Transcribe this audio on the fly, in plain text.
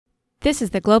This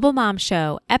is the Global Mom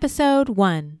Show, Episode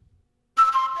 1.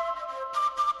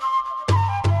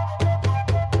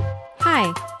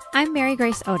 Hi, I'm Mary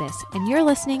Grace Otis, and you're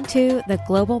listening to the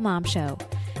Global Mom Show.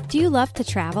 Do you love to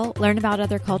travel, learn about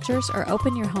other cultures, or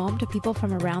open your home to people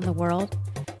from around the world?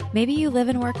 Maybe you live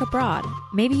and work abroad.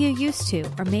 Maybe you used to,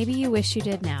 or maybe you wish you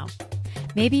did now.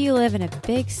 Maybe you live in a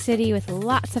big city with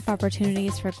lots of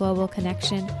opportunities for global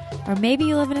connection, or maybe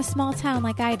you live in a small town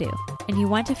like I do, and you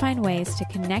want to find ways to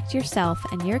connect yourself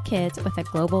and your kids with a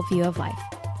global view of life.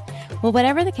 Well,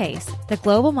 whatever the case, the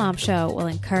Global Mom Show will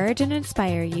encourage and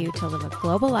inspire you to live a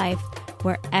global life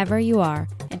wherever you are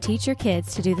and teach your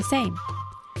kids to do the same.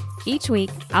 Each week,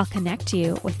 I'll connect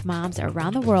you with moms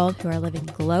around the world who are living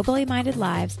globally minded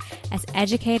lives as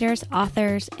educators,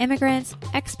 authors, immigrants,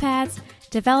 expats,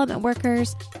 development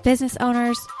workers, business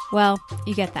owners. Well,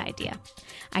 you get the idea.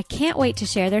 I can't wait to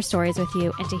share their stories with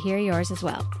you and to hear yours as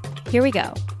well. Here we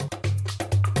go.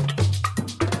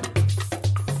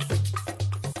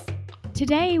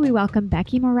 Today, we welcome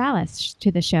Becky Morales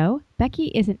to the show. Becky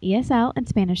is an ESL and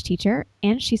Spanish teacher,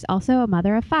 and she's also a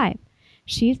mother of 5.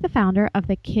 She's the founder of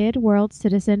the Kid World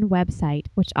Citizen website,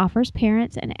 which offers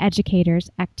parents and educators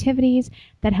activities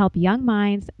that help young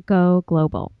minds go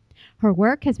global. Her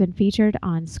work has been featured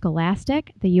on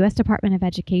Scholastic, the U.S. Department of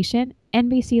Education,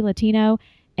 NBC Latino,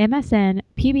 MSN,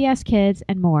 PBS Kids,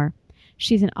 and more.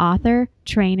 She's an author,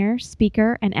 trainer,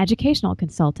 speaker, and educational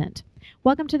consultant.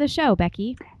 Welcome to the show,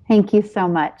 Becky. Thank you so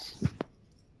much.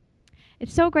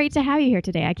 It's so great to have you here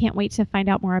today. I can't wait to find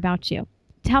out more about you.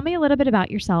 Tell me a little bit about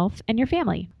yourself and your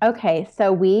family. Okay,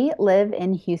 so we live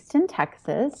in Houston,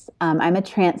 Texas. I'm a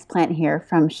transplant here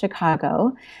from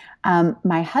Chicago.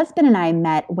 My husband and I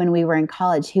met when we were in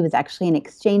college. He was actually an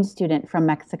exchange student from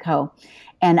Mexico,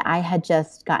 and I had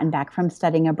just gotten back from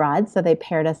studying abroad, so they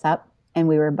paired us up, and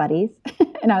we were buddies,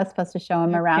 and I was supposed to show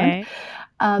him around.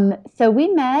 So we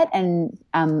met, and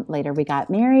later we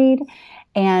got married,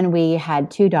 and we had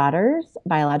 2 daughters,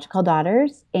 biological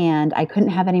daughters, and I couldn't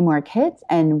have any more kids,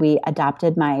 and we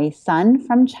adopted my son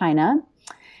from China.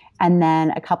 And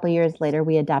then a couple years later,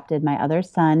 we adopted my other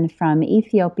son from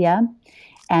Ethiopia.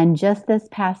 And just this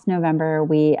past November,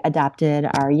 we adopted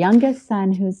our youngest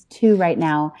son, who's 2 right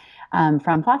now,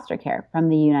 from foster care from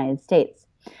the United States.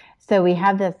 So we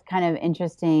have this kind of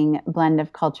interesting blend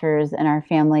of cultures in our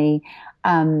family,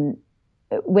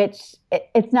 which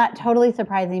it's not totally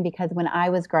surprising because when I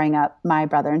was growing up, my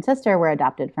brother and sister were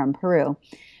adopted from Peru.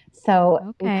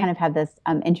 So we kind of have this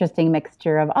interesting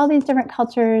mixture of all these different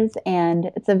cultures,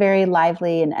 and it's a very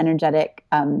lively and energetic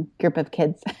group of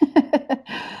kids.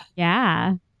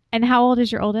 Yeah. And how old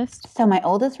is your oldest? So my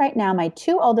oldest right now, my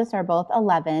 2 oldest are both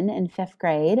 11 in 5th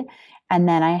grade. And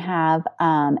then I have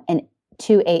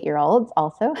 2 8-year-olds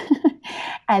also.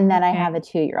 And then I have a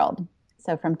 2-year-old.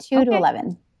 So from 2 to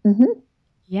 11. Mm-hmm.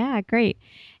 Yeah, great.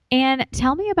 And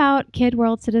tell me about Kid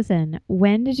World Citizen.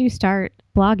 When did you start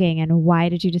blogging and why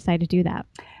did you decide to do that?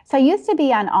 So I used to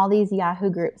be on all these Yahoo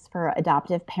groups for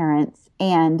adoptive parents,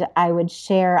 and I would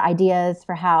share ideas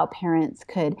for how parents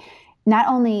could not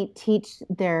only teach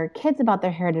their kids about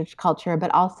their heritage culture, but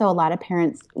also a lot of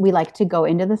parents, we like to go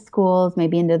into the schools,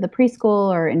 maybe into the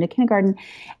preschool or into kindergarten,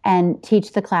 and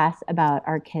teach the class about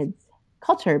our kids'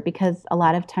 culture, because a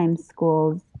lot of times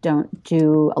schools don't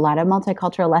do a lot of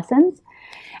multicultural lessons.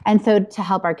 And so to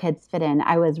help our kids fit in,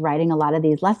 I was writing a lot of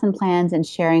these lesson plans and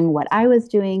sharing what I was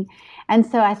doing. And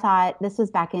so I thought, this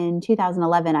was back in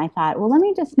 2011, I thought, well, let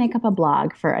me just make up a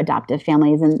blog for adoptive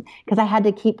families. And because I had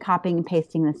to keep copying and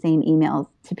pasting the same emails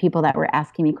to people that were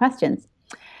asking me questions.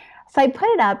 So I put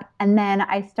it up, and then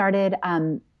I started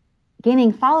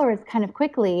gaining followers kind of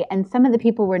quickly. And some of the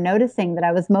people were noticing that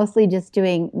I was mostly just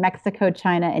doing Mexico,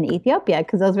 China, and Ethiopia,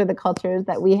 because those were the cultures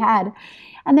that we had.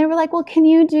 And they were like, well, can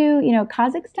you do,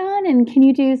 Kazakhstan, and can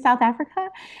you do South Africa?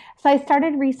 So I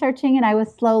started researching, and I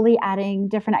was slowly adding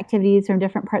different activities from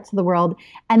different parts of the world.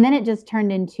 And then it just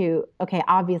turned into, okay,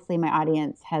 obviously my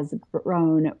audience has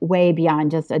grown way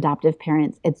beyond just adoptive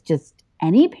parents. It's just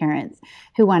any parents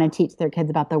who want to teach their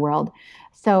kids about the world.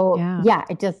 So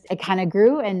it kind of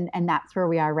grew, and that's where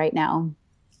we are right now.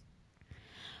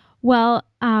 Well,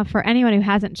 for anyone who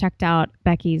hasn't checked out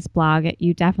Becky's blog,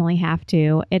 you definitely have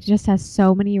to. It just has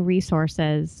so many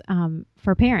resources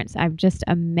for parents. I'm just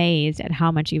amazed at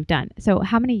how much you've done. So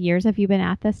how many years have you been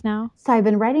at this now? So I've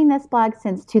been writing this blog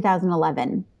since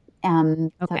 2011.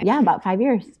 So about 5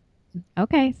 years.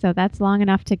 Okay, so that's long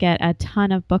enough to get a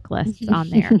ton of book lists on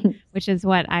there, which is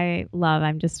what I love.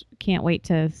 I'm just can't wait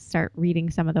to start reading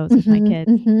some of those with my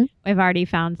kids. I've already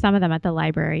found some of them at the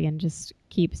library and just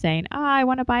keep saying, "Oh, I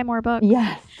want to buy more books."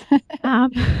 Yes.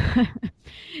 Um,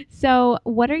 so,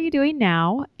 what are you doing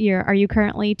now? Are you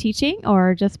currently teaching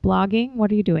or just blogging?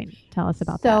 What are you doing? Tell us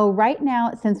about that. So right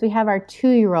now, since we have our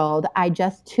 2-year-old, I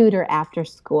just tutor after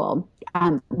school.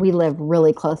 We live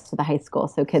really close to the high school,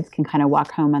 so kids can kind of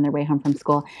walk home on their way home from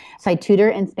school. So I tutor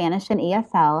in Spanish and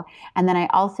ESL, and then I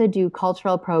also do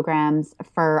cultural programs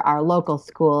for our local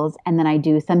schools, and then I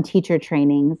do some teacher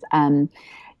trainings,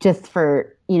 just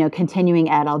for continuing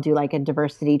ed. I'll do like a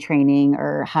diversity training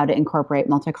or how to incorporate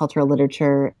multicultural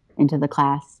literature into the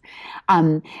class.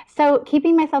 So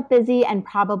keeping myself busy, and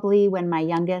probably when my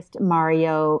youngest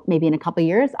Mario, maybe in a couple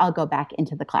years, I'll go back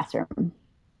into the classroom.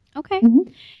 Okay.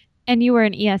 Mhm. And you were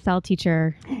an ESL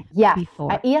teacher Yes,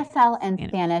 before ESL and Spanish.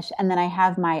 Spanish, and then I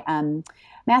have my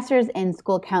master's in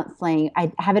school counseling.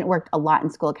 I haven't worked a lot in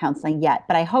school counseling yet,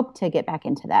 but I hope to get back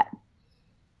into that.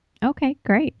 Okay,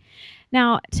 great.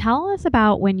 Now, tell us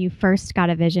about when you first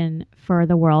got a vision for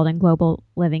the world and global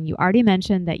living. You already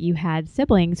mentioned that you had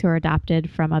siblings who are adopted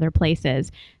from other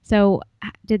places. So,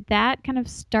 did that kind of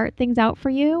start things out for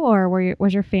you, or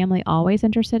was your family always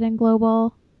interested in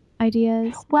global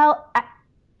ideas? Well,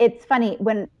 it's funny.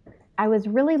 When I was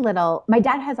really little, my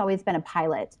dad has always been a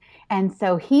pilot. And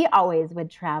so he always would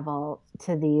travel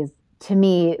to these, to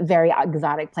me, very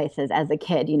exotic places as a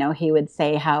kid. He would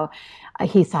say how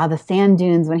he saw the sand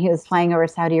dunes when he was flying over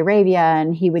Saudi Arabia,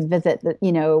 and he would visit,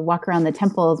 walk around the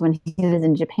temples when he was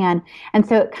in Japan. And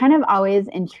so it kind of always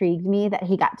intrigued me that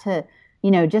he got to,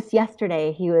 just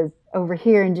yesterday he was over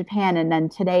here in Japan, and then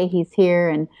today he's here.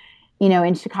 And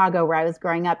in Chicago where I was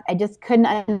growing up, I just couldn't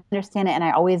understand it. And I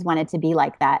always wanted to be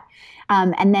like that.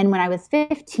 And then when I was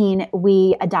 15,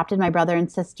 we adopted my brother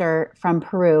and sister from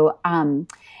Peru.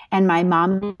 And my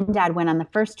mom and dad went on the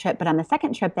first trip, but on the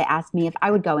second trip, they asked me if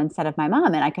I would go instead of my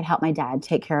mom and I could help my dad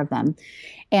take care of them.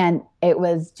 And it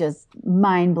was just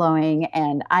mind blowing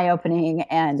and eye opening.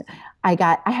 And I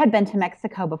had been to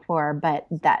Mexico before, but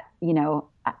that,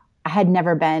 I had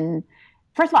never been.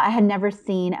 First of all, I had never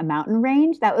seen a mountain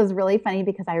range. That was really funny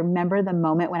because I remember the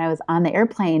moment when I was on the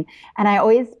airplane, and I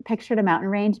always pictured a mountain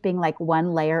range being like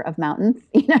one layer of mountains,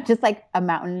 just like a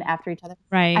mountain after each other.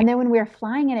 Right. And then when we were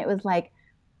flying in, it was like,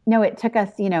 no, it took us,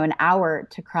 an hour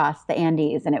to cross the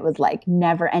Andes, and it was like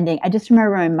never ending. I just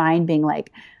remember my mind being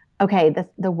like, okay,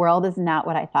 the world is not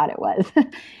what I thought it was.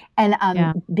 And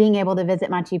Yeah. being able to visit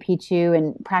Machu Picchu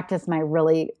and practice my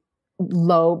really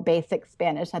low basic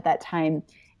Spanish at that time,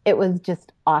 it was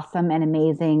just awesome and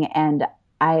amazing. And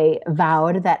I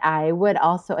vowed that I would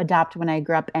also adopt when I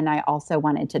grew up, and I also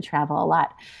wanted to travel a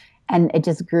lot. And it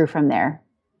just grew from there.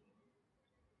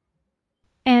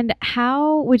 And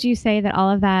how would you say that all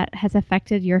of that has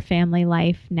affected your family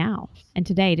life now and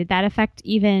today? Did that affect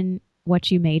even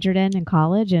what you majored in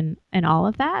college and all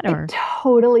of that, It or?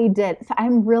 totally did. So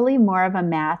I'm really more of a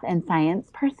math and science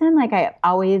person. Like I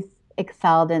always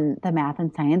excelled in the math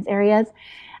and science areas.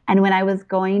 And when I was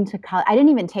going to college, I didn't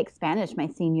even take Spanish my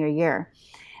senior year.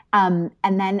 And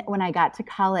then when I got to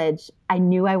college, I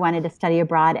knew I wanted to study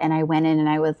abroad. And I went in and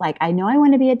I was like, I know I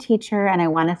want to be a teacher and I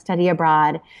want to study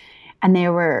abroad. And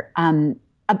there were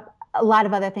a lot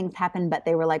of other things happened, but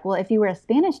they were like, well, if you were a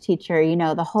Spanish teacher,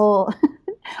 the whole,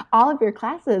 all of your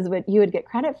classes you would get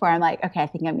credit for. I'm like, okay, I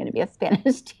think I'm going to be a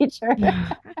Spanish teacher.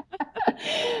 Yeah.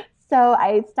 So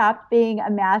I stopped being a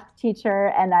math teacher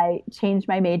and I changed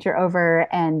my major over,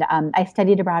 and I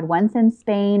studied abroad once in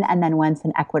Spain and then once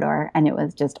in Ecuador, and it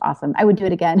was just awesome. I would do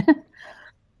it again.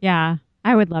 Yeah.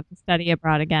 I would love to study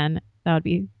abroad again. That would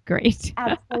be great.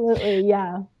 Absolutely,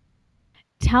 yeah.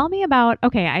 Tell me about,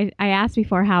 okay, I asked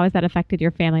before, how has that affected your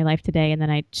family life today? And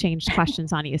then I changed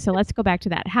questions on you. So let's go back to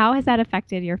that. How has that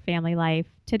affected your family life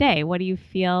today? What do you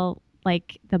feel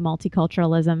like the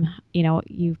multiculturalism?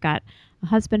 You've got a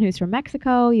husband who's from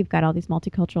Mexico, you've got all these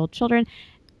multicultural children.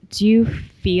 Do you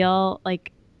feel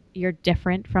like you're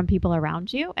different from people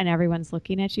around you and everyone's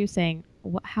looking at you saying,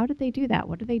 how did they do that?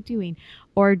 What are they doing?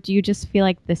 Or do you just feel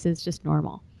like this is just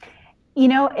normal?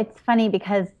 It's funny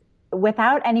because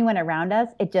without anyone around us,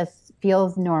 it just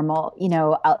feels normal.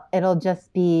 It'll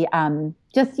just be me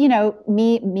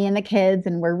and the kids,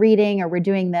 and we're reading or we're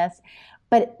doing this.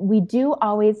 But we do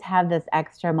always have this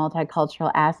extra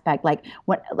multicultural aspect. Like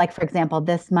for example,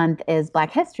 this month is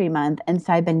Black History Month, and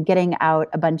so I've been getting out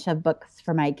a bunch of books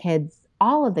for my kids,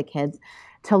 all of the kids,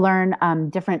 to learn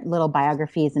different little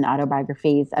biographies and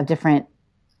autobiographies of different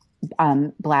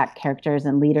Black characters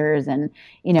and leaders and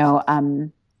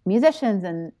musicians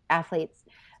and athletes.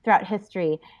 throughout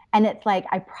history. And it's like,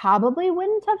 I probably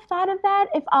wouldn't have thought of that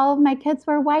if all of my kids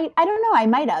were white. I don't know. I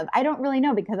might have. I don't really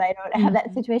know because I don't have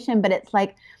that situation. But it's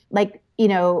like,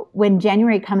 when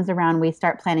January comes around, we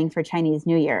start planning for Chinese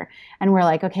New Year. And we're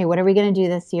like, okay, what are we going to do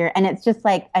this year? And it's just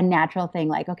like a natural thing.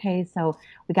 Like, okay, so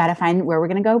we got to find where we're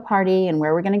going to go party and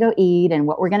where we're going to go eat and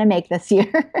what we're going to make this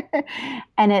year.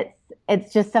 And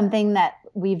it's just something that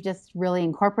we've just really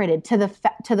incorporated to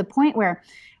the point where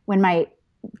when my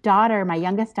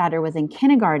youngest daughter was in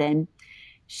kindergarten,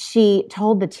 she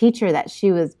told the teacher that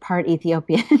she was part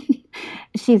Ethiopian.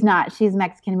 She's not, she's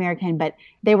Mexican American, but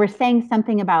they were saying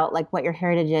something about like what your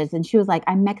heritage is. And she was like,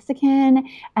 I'm Mexican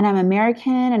and I'm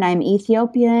American and I'm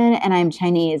Ethiopian and I'm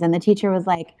Chinese. And the teacher was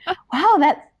like, wow,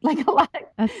 that's like a lot.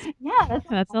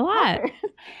 That's a lot.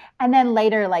 And then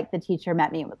later, like the teacher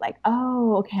met me and was like,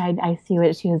 oh, okay, I see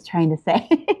what she was trying to say.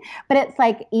 But it's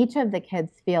like each of the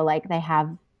kids feel like they have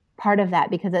part of that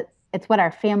because it's what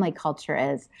our family culture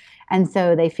is. And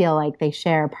so they feel like they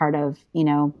share part of,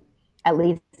 at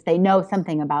least they know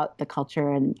something about the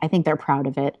culture. And I think they're proud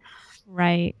of it.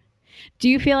 Right. Do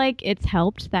you feel like it's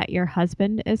helped that your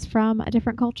husband is from a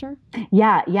different culture?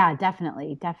 Yeah,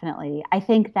 definitely. Definitely. I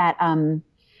think that,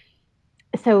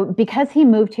 so because he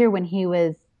moved here when he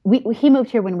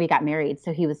moved here when we got married.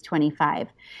 So he was 25.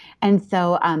 And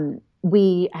so,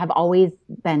 we have always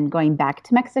been going back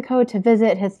to Mexico to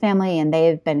visit his family, and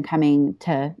they've been coming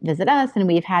to visit us. And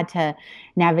we've had to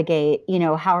navigate,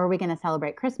 how are we going to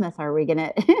celebrate Christmas? Are we going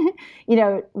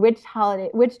to,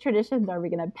 which traditions are we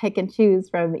going to pick and choose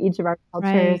from each of our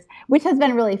cultures, right, which has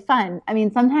been really fun. I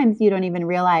mean, sometimes you don't even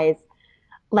realize,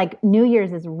 like New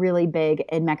Year's is really big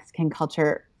in Mexican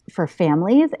culture for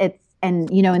families. In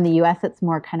the US, it's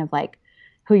more kind of like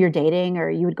who you're dating, or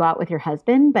you would go out with your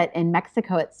husband. But in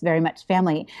Mexico, it's very much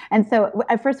family. And so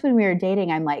at first when we were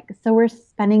dating, I'm like, so we're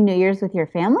spending New Year's with your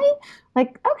family?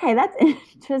 Like, okay, that's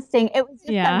interesting. It was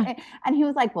just and he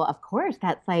was like, well, of course,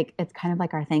 that's like, it's kind of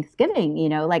like our Thanksgiving,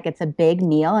 like it's a big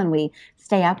meal and we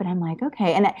stay up. And I'm like,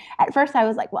 okay. And at first I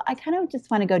was like, well, I kind of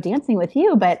just want to go dancing with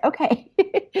you, but okay.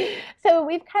 So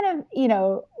we've kind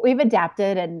of, we've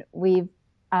adapted, and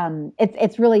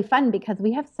it's really fun because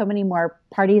we have so many more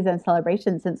parties and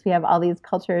celebrations since we have all these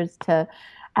cultures to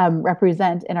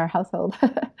represent in our household.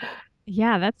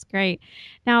 Yeah, that's great.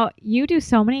 Now, you do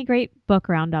so many great book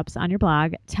roundups on your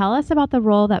blog. Tell us about the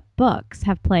role that books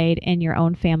have played in your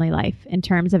own family life in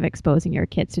terms of exposing your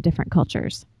kids to different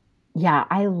cultures. Yeah,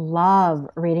 I love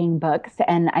reading books,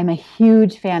 and I'm a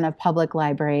huge fan of public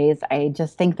libraries. I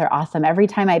just think they're awesome. Every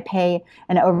time I pay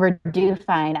an overdue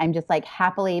fine, I'm just like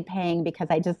happily paying because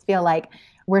I just feel like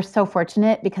we're so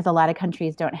fortunate because a lot of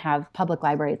countries don't have public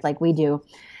libraries like we do.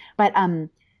 But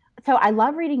so I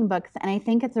love reading books, and I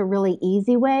think it's a really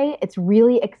easy way. It's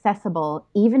really accessible,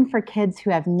 even for kids who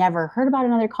have never heard about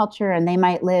another culture, and they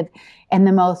might live in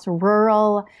the most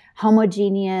rural,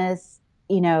 homogeneous,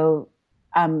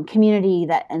 community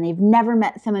and they've never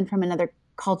met someone from another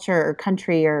culture or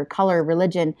country or color or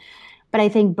religion. But I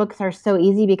think books are so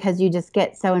easy because you just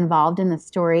get so involved in the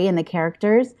story and the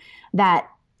characters that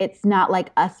it's not like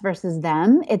us versus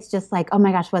them. It's just like, oh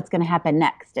my gosh, what's going to happen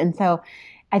next? And so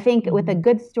I think with a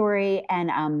good story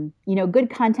and, good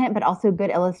content, but also good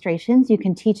illustrations, you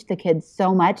can teach the kids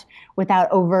so much without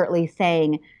overtly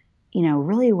saying,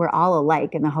 really we're all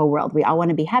alike in the whole world. We all want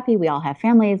to be happy. We all have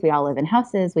families. We all live in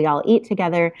houses. We all eat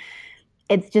together.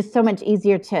 It's just so much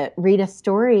easier to read a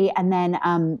story, and then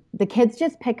the kids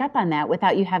just pick up on that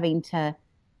without you having to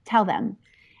tell them.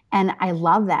 And I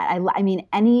love that. I mean,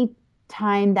 any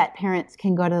time that parents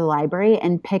can go to the library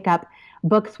and pick up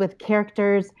books with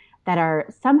characters that are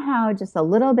somehow just a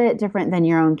little bit different than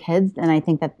your own kids, and I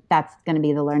think that that's going to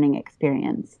be the learning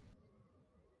experience.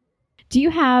 Do you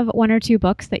have one or two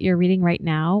books that you're reading right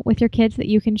now with your kids that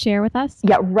you can share with us?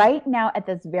 Yeah, right now at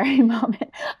this very moment,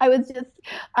 I was just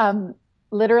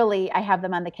literally, I have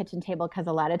them on the kitchen table because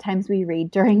a lot of times we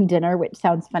read during dinner, which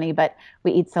sounds funny, but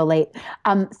we eat so late.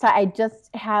 So I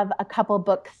just have a couple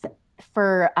books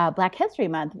for Black History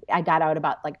Month. I got out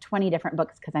about like 20 different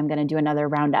books because I'm going to do another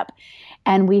roundup.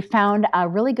 And we found a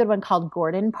really good one called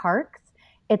Gordon Parks.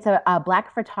 It's a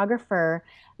Black photographer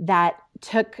that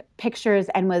took pictures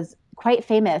and was quite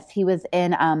famous. He was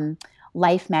in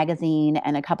Life magazine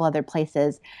and a couple other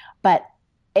places, but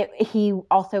he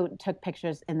also took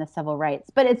pictures in the civil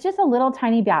rights. But it's just a little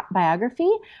tiny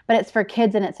biography, but it's for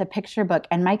kids and it's a picture book.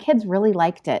 And my kids really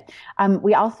liked it.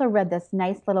 We also read this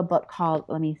nice little book called,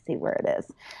 let me see where it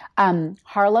is,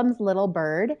 Harlem's Little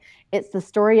Bird. It's the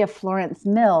story of Florence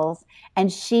Mills.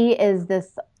 And she is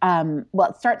this,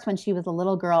 it starts when she was a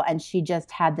little girl and she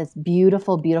just had this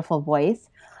beautiful, beautiful voice.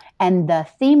 And the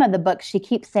theme of the book, she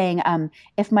keeps saying,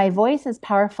 if my voice is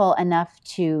powerful enough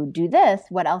to do this,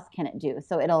 what else can it do?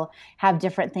 So it'll have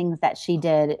different things that she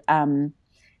did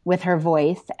with her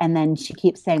voice. And then she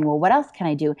keeps saying, well, what else can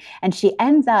I do? And she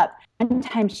ends up, one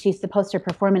time she's supposed to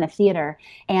perform in a theater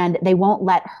and they won't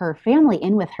let her family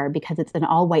in with her because it's an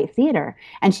all white theater.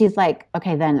 And she's like,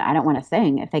 okay, then I don't want to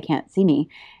sing if they can't see me.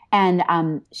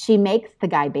 And she makes the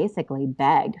guy basically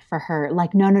beg for her,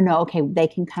 like, no, no, no, okay, they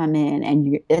can come in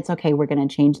and it's okay. We're going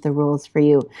to change the rules for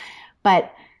you.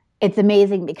 But it's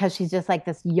amazing because she's just like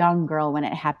this young girl when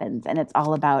it happens. And it's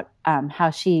all about how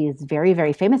she's very,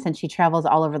 very famous and she travels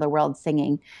all over the world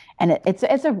singing. And it's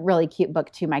a really cute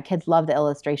book too. My kids love the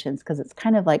illustrations because it's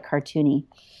kind of like cartoony.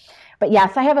 But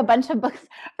yes, I have a bunch of books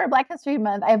for Black History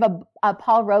Month. I have a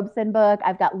Paul Robeson book.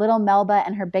 I've got Little Melba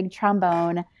and Her Big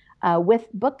Trombone with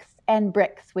Books and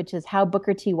Bricks, which is how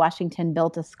Booker T. Washington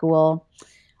built a school.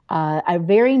 A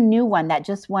very new one that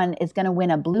just won is going to win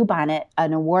a Bluebonnet,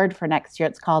 an award for next year.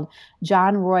 It's called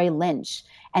John Roy Lynch.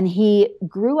 And he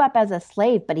grew up as a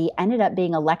slave, but he ended up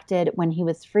being elected when he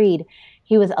was freed.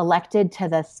 He was elected to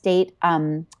the state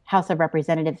House of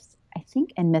Representatives, I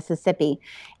think, in Mississippi.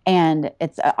 And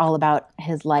it's all about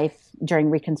his life during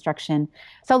Reconstruction.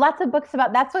 So lots of books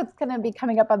about that's what's going to be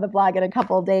coming up on the blog in a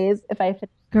couple of days if I finish.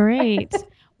 Great.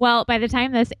 Well, by the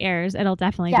time this airs, it'll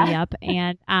definitely be up.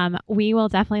 And we will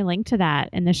definitely link to that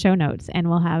in the show notes and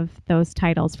we'll have those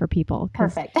titles for people.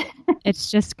 Perfect.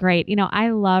 It's just great. You know, I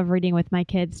love reading with my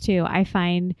kids too. I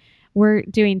find we're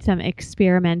doing some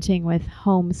experimenting with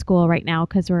homeschool right now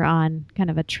because we're on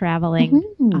kind of a traveling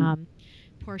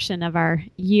portion of our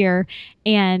year.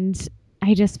 And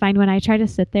I just find when I try to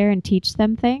sit there and teach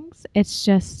them things, it's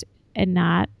just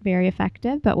not very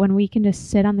effective. But when we can just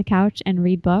sit on the couch and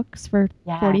read books for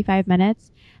 45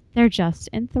 minutes, they're just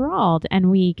enthralled and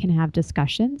we can have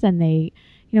discussions and they,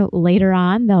 you know, later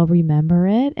on they'll remember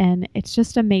it. And it's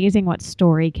just amazing what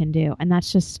story can do. And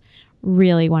that's just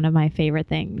really one of my favorite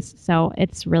things. So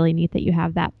it's really neat that you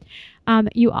have that.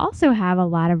 You also have a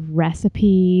lot of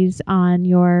recipes on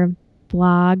your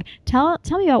blog. Tell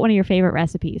me about one of your favorite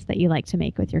recipes that you like to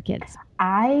make with your kids.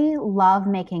 I love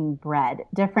making bread,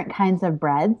 different kinds of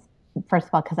breads. First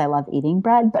of all, because I love eating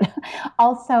bread, but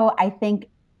also I think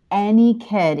any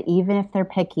kid, even if they're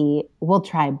picky, will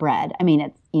try bread. I mean,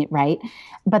 it's right,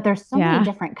 but there's so many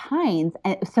different kinds.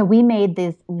 And so we made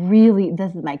this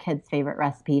is my kid's favorite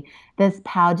recipe, this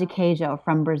pão de queijo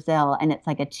from Brazil. And it's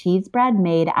like a cheese bread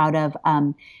made out of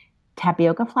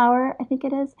tapioca flour, I think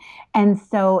it is. And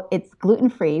so it's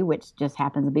gluten-free, which just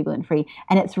happens to be gluten-free.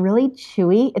 And it's really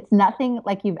chewy. It's nothing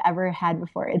like you've ever had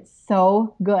before. It's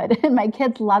so good. And my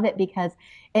kids love it because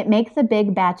it makes a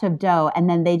big batch of dough. And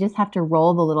then they just have to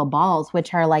roll the little balls,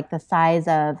 which are like the size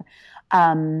of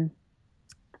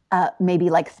maybe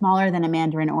like smaller than a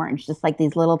mandarin orange, just like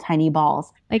these little tiny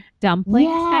balls. Like dumplings?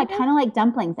 Yeah, kind of like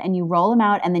dumplings. And you roll them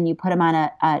out and then you put them on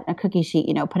a cookie sheet,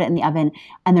 you know, put it in the oven.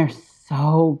 And they're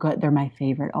so good. They're my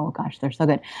favorite. Oh gosh, they're so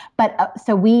good. But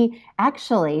so we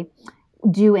actually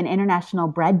do an International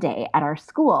Bread Day at our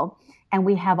school, and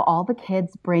we have all the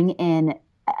kids bring in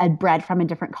a bread from a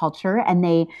different culture, and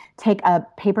they take a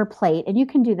paper plate, and you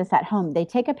can do this at home. They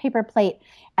take a paper plate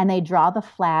and they draw the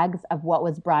flags of what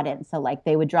was brought in. So like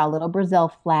they would draw a little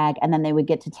Brazil flag, and then they would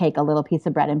get to take a little piece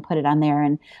of bread and put it on there.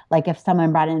 And like if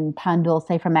someone brought in pan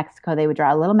dulce from Mexico, they would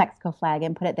draw a little Mexico flag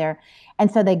and put it there. And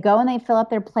so they go and they fill up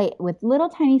their plate with little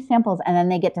tiny samples, and then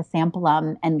they get to sample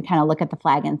them and kind of look at the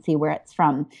flag and see where it's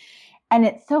from. And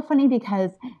it's so funny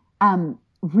because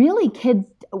really kids,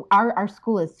 our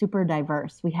school is super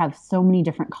diverse. We have so many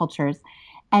different cultures.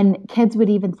 And kids would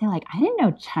even say like, I didn't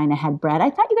know China had bread. I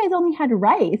thought you guys only had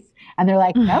rice. And they're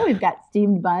like, no, we've got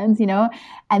steamed buns, you know.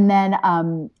 And then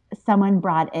someone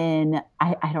brought in,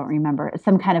 I don't remember,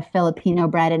 some kind of Filipino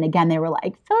bread. And again, they were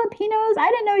like, Filipinos, I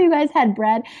didn't know you guys had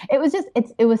bread. It was just,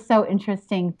 it was so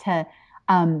interesting to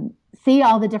see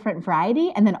all the different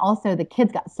variety. And then also the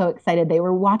kids got so excited. They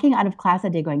were walking out of class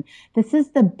that day going, this is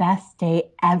the best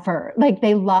day ever. Like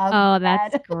they love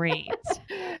that's great.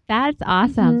 That's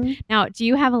awesome. Mm-hmm. Now, do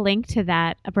you have a link to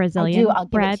that Brazilian bread? I'll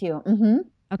give it to you. Mm-hmm.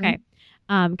 Okay.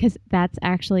 Because that's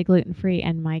actually gluten-free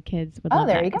and my kids would love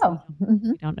that. Oh, there you go.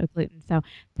 We don't know gluten. So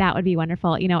that would be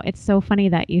wonderful. You know, it's so funny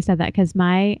that you said that because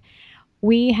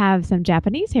we have some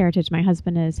Japanese heritage. My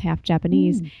husband is half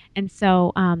Japanese. And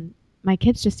so my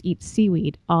kids just eat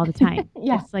seaweed all the time.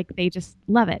 It's like they just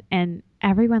love it. And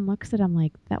everyone looks at them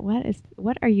like,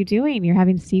 what are you doing? You're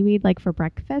having seaweed like for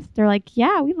breakfast? They're like,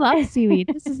 yeah, we love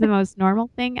seaweed. This is the most normal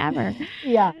thing ever.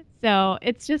 Yeah. So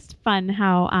it's just fun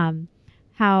how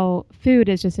how food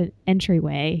is just an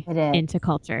entryway It is. into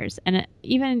cultures. And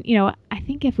even, I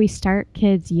think if we start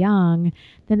kids young,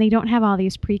 then they don't have all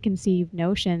these preconceived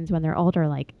notions when they're older,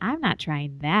 like, I'm not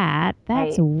trying that.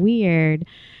 That's Right. weird.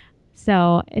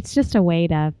 So it's just a way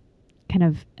to kind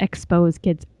of expose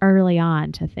kids early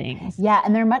on to things. Yeah,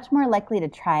 and they're much more likely to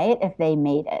try it if they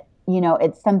made it.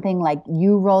 It's something like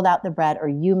you rolled out the bread or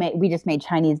we just made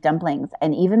Chinese dumplings.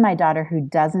 And even my daughter, who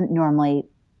doesn't normally,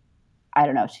 I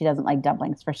don't know, she doesn't like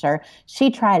dumplings for sure. She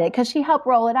tried it because she helped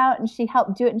roll it out and she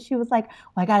helped do it. And she was like,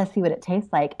 well, I got to see what it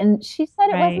tastes like. And she said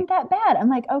it Right. wasn't that bad. I'm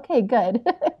like, okay, good.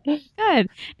 Good.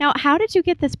 Now, how did you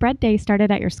get this bread day started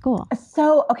at your school?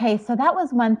 So that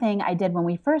was one thing I did when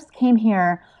we first came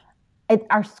here.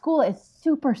 Our school is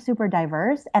super, super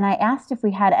diverse. And I asked if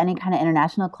we had any kind of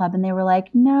international club, and they were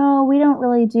like, no, we don't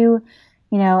really do,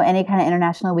 any kind of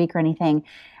international week or anything.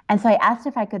 And so I asked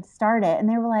if I could start it, and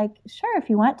they were like, sure, if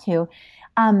you want to.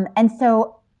 And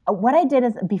so what I did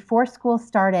is before school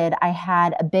started, I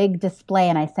had a big display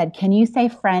and I said, can you say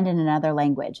friend in another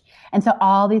language? And so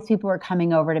all these people were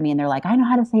coming over to me and they're like, I know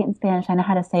how to say it in Spanish. I know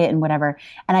how to say it in whatever.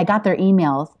 And I got their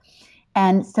emails.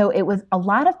 And so it was a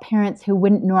lot of parents who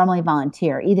wouldn't normally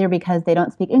volunteer, either because they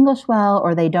don't speak English well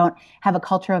or they don't have a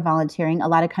culture of volunteering. A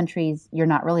lot of countries, you're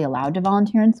not really allowed to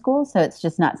volunteer in school, so it's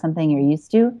just not something you're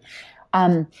used to.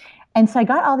 Um, and so I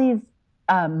got all these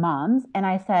moms and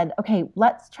I said, okay,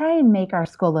 let's try and make our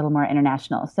school a little more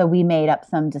international. So we made up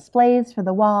some displays for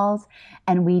the walls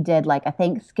and we did like a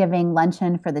Thanksgiving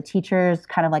luncheon for the teachers,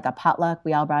 kind of like a potluck.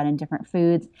 We all brought in different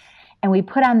foods. And we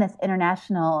put on this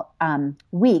international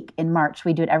week in March.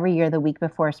 We do it every year, the week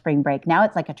before spring break. Now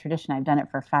it's like a tradition. I've done it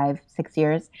for 5-6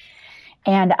 years.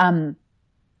 And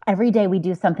every day we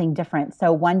do something different.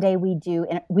 So one day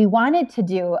we wanted to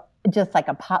do just like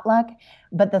a potluck,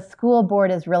 but the school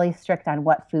board is really strict on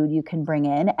what food you can bring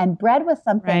in. And bread was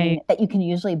something that you can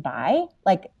usually buy.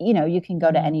 Like, you can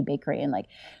go to any bakery and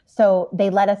so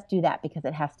they let us do that because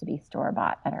it has to be store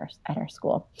bought at our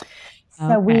school.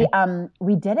 So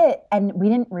we did it and we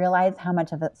didn't realize how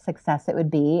much of a success it would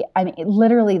be. I mean,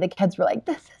 literally the kids were like,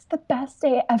 this is the best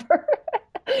day ever.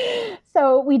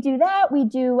 So we do that. We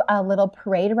do a little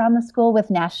parade around the school with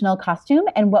national costume.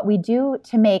 And what we do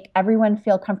to make everyone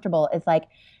feel comfortable is like,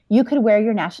 you could wear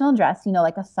your national dress,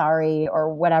 like a sari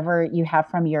or whatever you have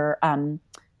from your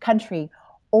country,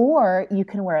 or you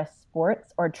can wear a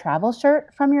sports or travel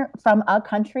shirt from a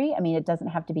country. I mean, it doesn't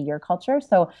have to be your culture.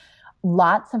 So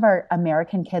lots of our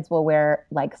American kids will wear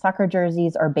like soccer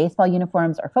jerseys or baseball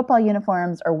uniforms or football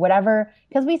uniforms or whatever,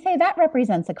 because we say that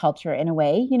represents a culture in a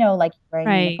way, like wearing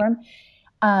a uniform.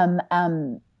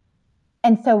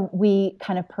 And so we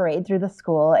kind of parade through the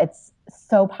school. It's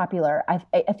so popular.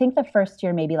 I think the first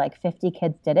year maybe like 50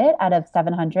 kids did it out of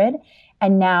 700.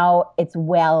 And now it's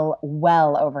well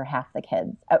over half the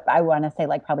kids. I want to say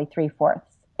like probably 3/4.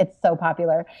 It's so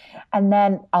popular. And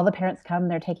then all the parents come,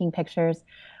 they're taking pictures.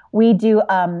 We do,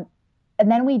 and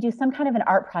then we do some kind of an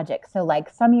art project. So like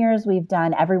some years we've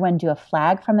done everyone do a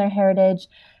flag from their heritage.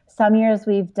 Some years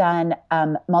we've done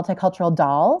multicultural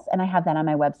dolls, and I have that on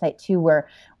my website too, where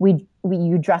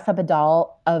you dress up a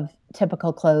doll of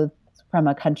typical clothes from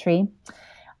a country.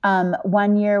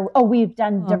 One year, we've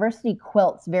done diversity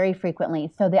quilts very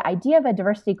frequently. So the idea of a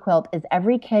diversity quilt is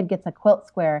every kid gets a quilt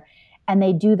square and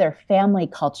they do their family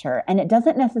culture. And it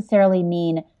doesn't necessarily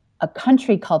mean a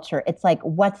country culture. It's like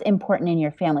what's important in your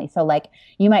family. So like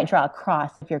you might draw a cross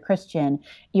if you're Christian.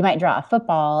 You might draw a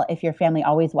football if your family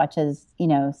always watches,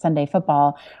 Sunday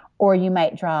football. Or you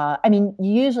might draw, you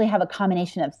usually have a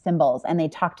combination of symbols and they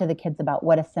talk to the kids about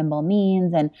what a symbol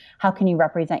means and how can you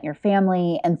represent your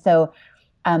family. And so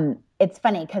it's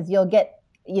funny because it'll get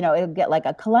like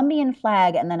a Colombian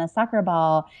flag and then a soccer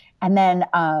ball and then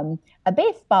a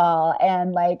baseball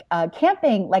and like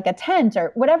camping, like a tent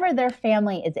or whatever their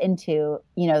family is into,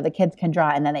 the kids can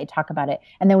draw and then they talk about it.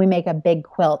 And then we make a big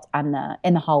quilt in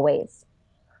the hallways.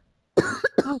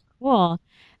 Oh, cool.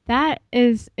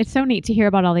 It's so neat to hear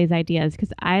about all these ideas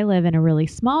because I live in a really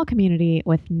small community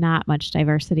with not much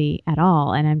diversity at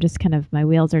all. And I'm just my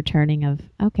wheels are turning of,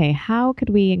 okay, how could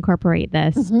we incorporate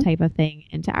this type of thing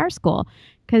into our school?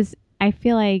 Because I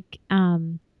feel like,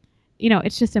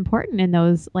 it's just important in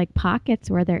those like pockets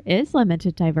where there is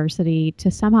limited diversity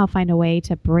to somehow find a way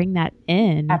to bring that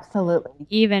in. Absolutely.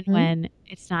 Even when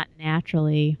it's not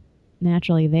naturally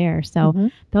there. So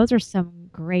those are some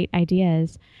great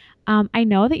ideas. I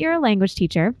know that you're a language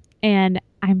teacher, and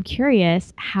I'm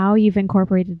curious how you've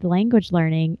incorporated language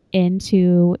learning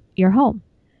into your home.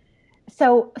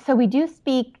 So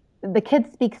the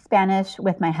kids speak Spanish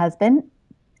with my husband,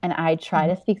 and I try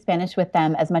Mhm. to speak Spanish with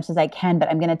them as much as I can. But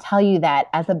I'm going to tell you that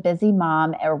as a busy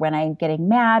mom, or when I'm getting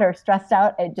mad or stressed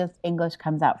out, it just English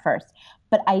comes out first.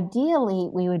 But ideally,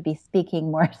 we would be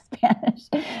speaking more Spanish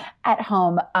at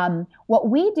home. What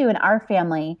we do in our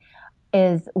family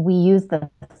is we use the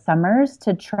summers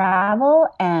to travel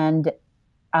and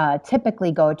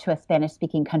typically go to a Spanish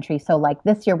speaking country. So, like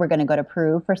this year, we're going to go to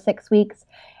Peru for 6 weeks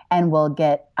and we'll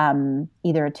get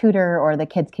either a tutor or the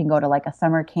kids can go to like a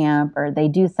summer camp or they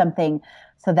do something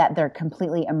so that they're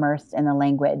completely immersed in the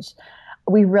language.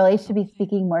 We really should be Okay.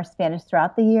 speaking more Spanish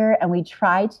throughout the year, and we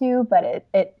try to, but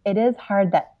it is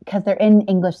hard that because they're in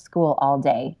English school all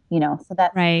day, So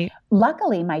that's Right.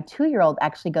 luckily my 2-year-old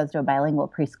actually goes to a bilingual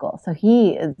preschool, so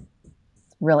he is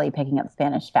really picking up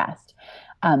Spanish fast.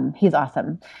 He's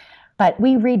awesome. But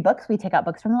we read books. We take out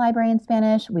books from the library in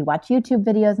Spanish. We watch YouTube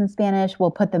videos in Spanish.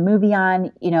 We'll put the movie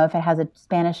on, if it has a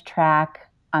Spanish track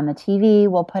on the TV,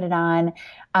 we'll put it on.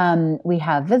 We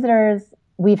have visitors.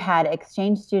 We've had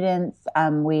exchange students.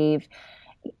 We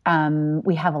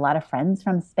have a lot of friends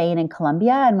from Spain and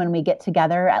Colombia. And when we get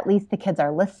together, at least the kids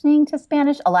are listening to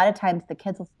Spanish. A lot of times the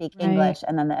kids will speak Right. English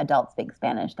and then the adults speak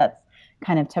Spanish. That's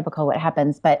kind of typical what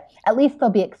happens, but at least they'll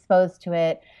be exposed to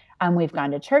it. We've gone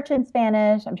to church in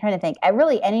Spanish. I'm trying to think.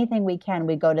 Really anything we can.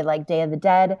 We go to like Day of the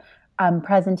Dead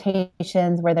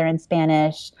presentations where they're in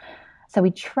Spanish. So we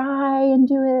try and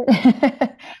do it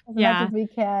as much as Yeah. we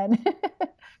can.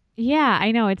 Yeah,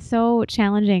 I know. It's so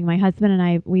challenging. My husband and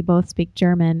I, we both speak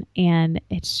German, and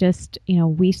it's just,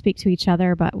 we speak to each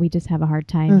other, but we just have a hard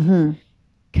time Mm-hmm.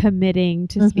 committing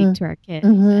to speak Mm-hmm. to our kids.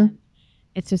 Mm-hmm. And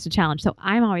it's just a challenge. So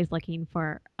I'm always looking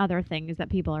for other things that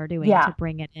people are doing to Yeah.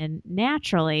 bring it in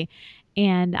naturally.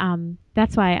 And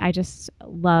that's why I just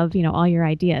love, all your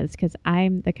ideas because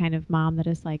I'm the kind of mom that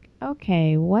is like,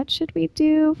 okay, what should we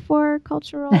do for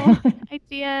cultural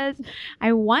ideas?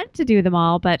 I want to do them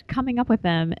all, but coming up with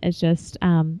them is just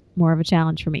more of a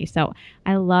challenge for me. So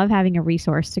I love having a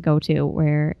resource to go to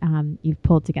where you've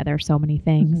pulled together so many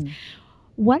things. Mm-hmm.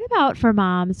 What about for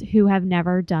moms who have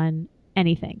never done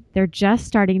anything? They're just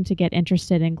starting to get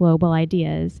interested in global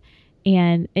ideas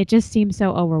and it just seems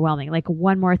so overwhelming. Like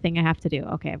one more thing I have to do.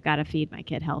 Okay, I've got to feed my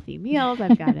kid healthy meals.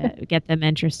 I've got to get them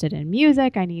interested in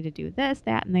music. I need to do this,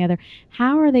 that, and the other.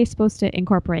 How are they supposed to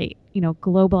incorporate,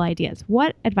 global ideas?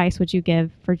 What advice would you give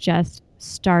for just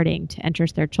starting to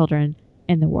interest their children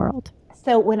in the world?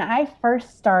 So when I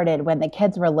first started, when the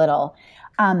kids were little,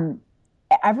 um,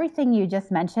 everything you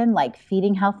just mentioned, like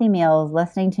feeding healthy meals,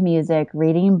 listening to music,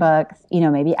 reading books,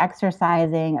 maybe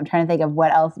exercising. I'm trying to think of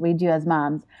what else we do as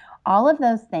moms. All of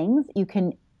those things you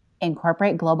can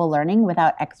incorporate global learning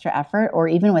without extra effort or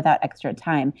even without extra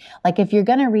time. Like if you're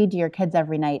going to read to your kids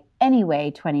every night anyway,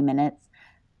 20 minutes,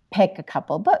 pick a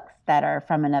couple books that are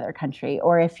from another country.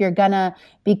 Or if you're gonna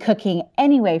be cooking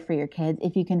anyway for your kids,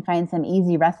 if you can find some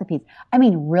easy recipes. I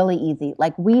mean, really easy.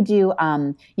 Like we do,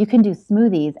 you can do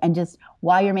smoothies and just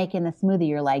while you're making the smoothie,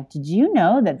 you're like, did you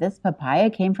know that this papaya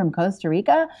came from Costa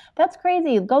Rica? That's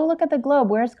crazy. Go look at the globe.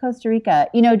 Where's Costa Rica?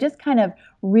 Just kind of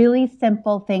really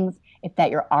simple things if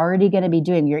that you're already going to be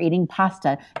doing. You're eating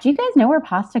pasta. Do you guys know where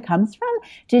pasta comes from?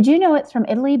 Did you know it's from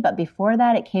Italy, but before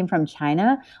that it came from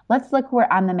China? Let's look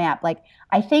where on the map. Like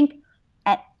I think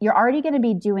you're already going to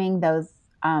be doing those,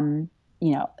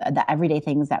 the everyday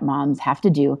things that moms have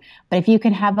to do. But if you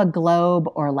can have a globe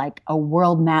or like a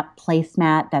world map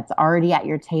placemat that's already at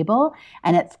your table,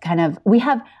 and it's kind of, we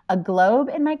have a globe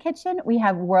in my kitchen, we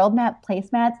have world map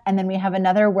placemats, and then we have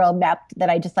another world map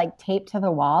that I just like tape to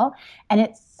the wall. And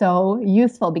it's so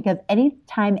useful because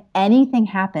anytime anything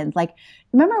happens, like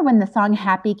remember when the song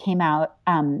Happy came out,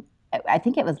 I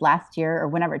think it was last year or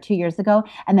whenever, 2 years ago.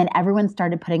 And then everyone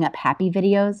started putting up happy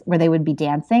videos where they would be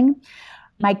dancing.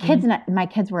 Mhm. My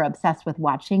kids were obsessed with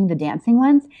watching the dancing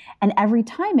ones. And every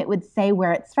time it would say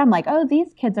where it's from, like, oh,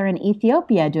 these kids are in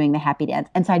Ethiopia doing the happy dance.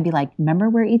 And so I'd be like, remember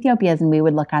where Ethiopia is? And we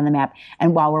would look on the map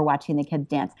and while we're watching the kids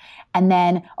dance. And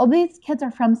then, oh, these kids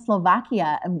are from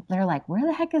Slovakia. And they're like, where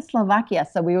the heck is Slovakia?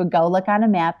 So we would go look on a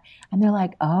map and they're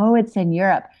like, oh, it's in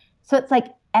Europe. So it's like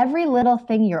every little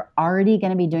thing you're already going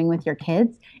to be doing with your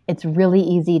kids, it's really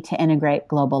easy to integrate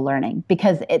global learning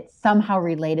because it's somehow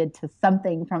related to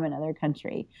something from another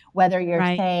country. Whether you're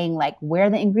Right. saying like where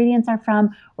the ingredients are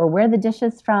from or where the dish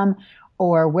is from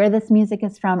or where this music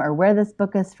is from or where this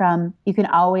book is from, you can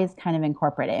always kind of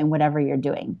incorporate it in whatever you're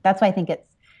doing. That's why I think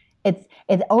it's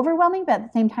overwhelming, but at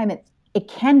the same time it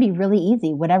can be really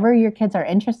easy. Whatever your kids are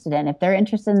interested in. If they're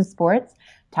interested in sports,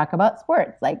 talk about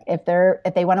sports. Like if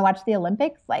they want to watch the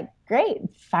Olympics, like great,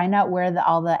 find out where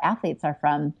all the athletes are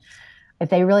from. If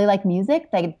they really like music,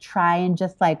 they try and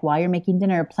just like while you're making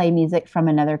dinner, play music from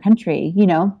another country.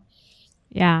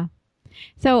 Yeah.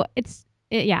 So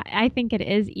yeah, I think it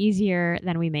is easier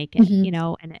than we make it,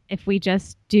 Hmm. and if we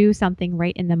just do something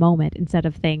right in the moment instead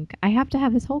of think, I have to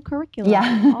have this whole curriculum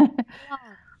Yeah. all along.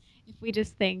 If we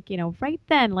just think, right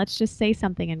then, let's just say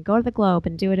something and go to the Globe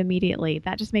and do it immediately,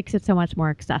 that just makes it so much more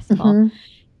accessible. Hmm.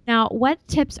 Now, what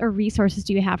tips or resources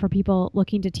do you have for people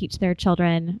looking to teach their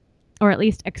children or at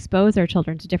least expose their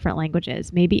children to different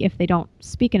languages, maybe if they don't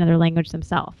speak another language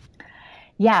themselves?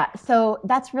 Yeah, so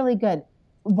that's really good.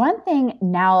 One thing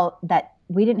now that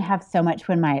we didn't have so much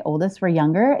when my oldest were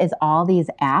younger is all these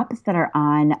apps that are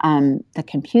on the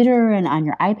computer and on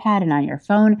your iPad and on your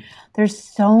phone. There's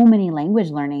so many language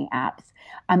learning apps.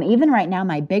 Even right now,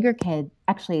 my bigger kid,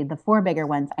 actually the four bigger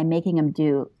ones, I'm making them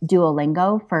do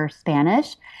Duolingo for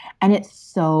Spanish. And it's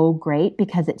so great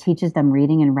because it teaches them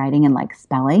reading and writing and like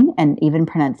spelling and even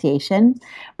pronunciation.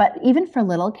 But even for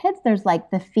little kids, there's like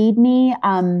the Feed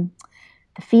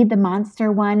the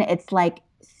Monster one. It's like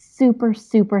super,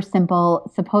 super simple.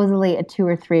 Supposedly a 2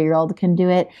 or 3 year old can do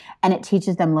it, and it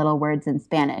teaches them little words in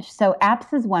Spanish. So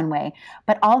apps is one way,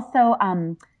 but also,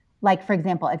 like for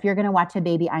example, if you're going to watch a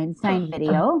Baby Einstein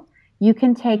video, you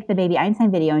can take the Baby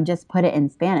Einstein video and just put it in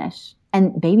Spanish.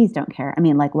 And babies don't care. I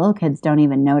mean, like little kids don't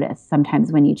even notice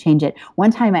sometimes when you change it. One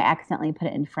time I accidentally put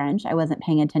it in French. I wasn't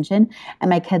paying attention, and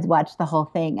my kids watched the whole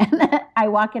thing. And then I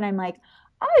walk in, I'm like,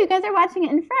 oh, you guys are watching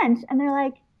it in French. And they're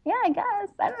like, yeah, I guess.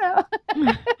 I don't know.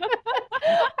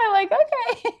 I'm like,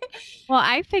 okay. Well,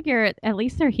 I figure at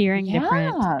least they're hearing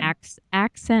different Yeah,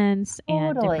 accents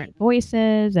and totally. different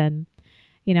voices, and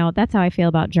that's how I feel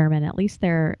about German. At least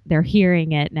they're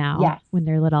hearing it now Yes. when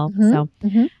they're little. Hmm. So,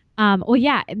 Hmm. well,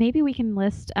 yeah, maybe we can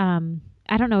list.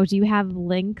 I don't know. Do you have I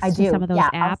links to some do. of those Yeah,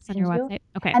 I'll apps on your send you. website?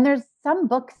 Okay. And there's some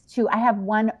books too. I have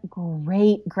one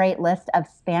great, great list of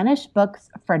Spanish books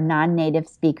for non-native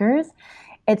speakers.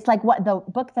 It's like what the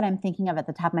book that I'm thinking of at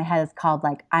the top of my head is called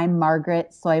like I'm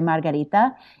Margaret, Soy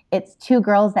Margarita. It's two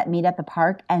girls that meet at the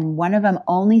park and one of them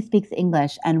only speaks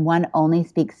English and one only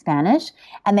speaks Spanish.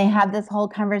 And they have this whole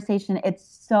conversation. It's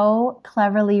so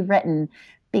cleverly written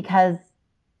because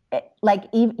like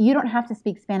you don't have to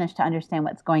speak Spanish to understand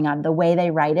what's going on. The way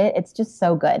they write it, it's just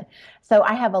so good. So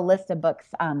I have a list of books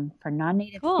for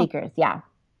non-native Cool. speakers. Yeah.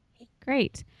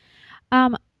 Great.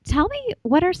 Um, Tell me,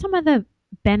 what are some of the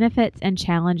benefits and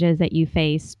challenges that you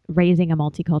face raising a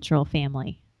multicultural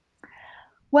family?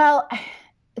 Well,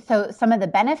 so some of the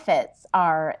benefits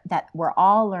are that we're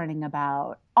all learning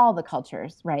about all the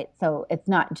cultures, right? So it's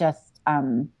not just,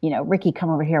 Ricky, come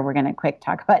over here. We're going to quick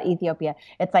talk about Ethiopia.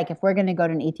 It's like if we're going to go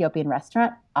to an Ethiopian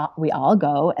restaurant, we all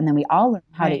go and then we all learn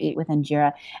how to eat Right. with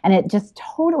injera. And it just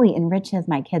totally enriches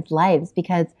my kids' lives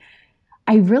because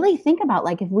I really think about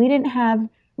like if we didn't have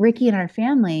Ricky in our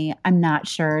family, I'm not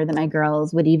sure that my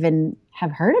girls would even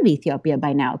have heard of Ethiopia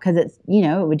by now because it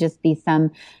would just be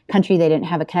some country they didn't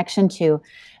have a connection to.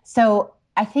 So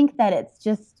I think that it's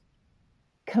just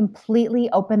completely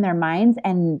opened their minds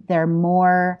and they're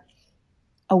more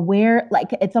aware. Like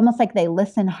it's almost like they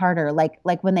listen harder. Like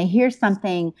when they hear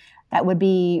something that would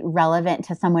be relevant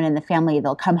to someone in the family,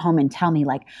 they'll come home and tell me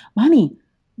like, "Mommy,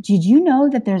 did you know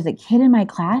that there's a kid in my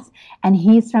class and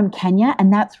he's from Kenya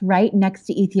and that's right next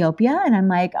to Ethiopia?" And I'm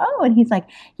like, "Oh," and he's like,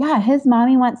 "Yeah, his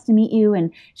mommy wants to meet you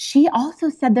and she also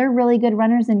said they're really good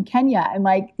runners in Kenya." I'm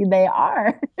like, "They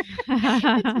are."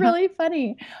 It's really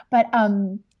funny. But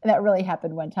that really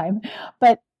happened one time.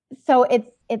 But so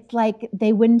it's like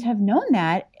they wouldn't have known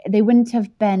that. They wouldn't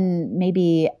have been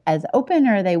maybe as open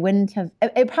or they wouldn't have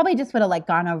it probably just would have like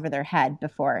gone over their head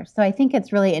before. So I think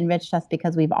it's really enriched us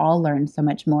because we've all learned so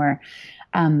much more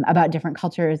about different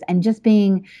cultures and just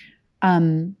being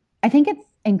I think it's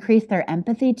increased their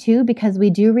empathy too because we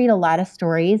do read a lot of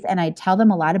stories and I tell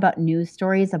them a lot about news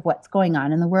stories of what's going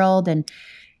on in the world and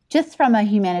just from a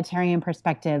humanitarian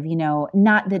perspective,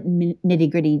 not the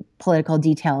nitty gritty political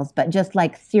details, but just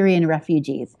like Syrian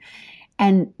refugees.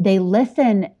 And they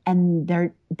listen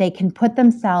and they can put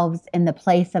themselves in the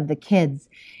place of the kids.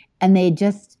 And they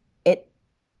just,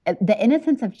 the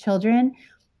innocence of children,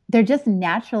 they're just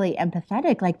naturally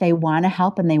empathetic. Like they want to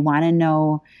help and they want to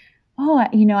know, oh,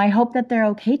 I hope that they're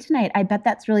okay tonight. I bet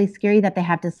that's really scary that they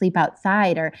have to sleep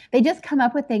outside. Or they just come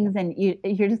up with things and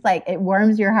you're just like, it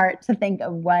warms your heart to think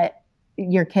of what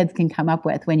your kids can come up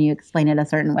with when you explain it a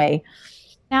certain way.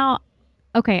 Now,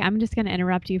 okay, I'm just going to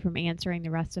interrupt you from answering the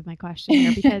rest of my question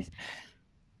here because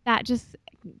that just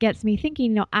gets me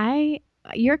thinking,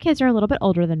 your kids are a little bit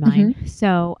older than mine. Hmm.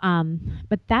 So,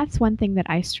 but that's one thing that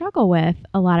I struggle with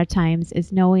a lot of times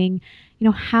is knowing,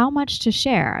 how much to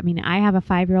share. I mean, I have a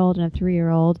 5-year-old and a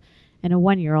 3-year-old and a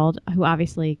 1-year-old who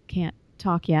obviously can't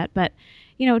talk yet, but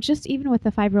just even with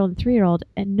the 5-year-old and 3-year-old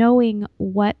and knowing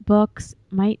what books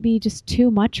might be just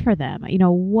too much for them.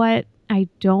 What I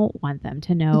don't want them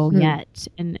to know Mhm. yet,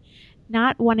 and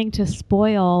not wanting to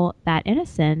spoil that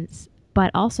innocence,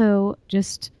 but also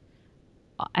just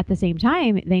at the same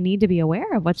time, they need to be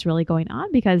aware of what's really going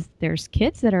on because there's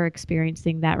kids that are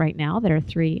experiencing that right now that are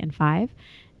 3 and 5,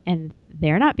 and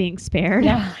they're not being spared.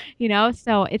 Yeah.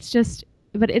 So it's just,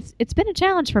 but it's been a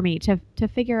challenge for me to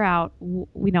figure out,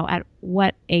 at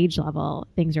what age level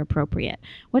things are appropriate.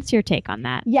 What's your take on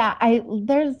that? Yeah,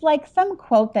 there's like some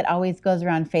quote that always goes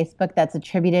around Facebook that's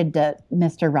attributed to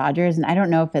Mr. Rogers, and I don't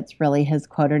know if it's really his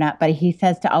quote or not, but he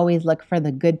says to always look for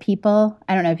the good people.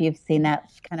 I don't know if you've seen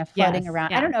that kind of floating Yes,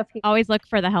 around. I yeah. don't know if he, Always look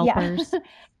for the yeah. helpers.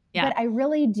 Yeah. But I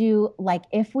really do like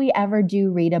if we ever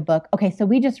do read a book. Okay, so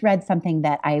we just read something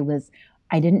that I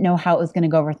didn't know how it was going to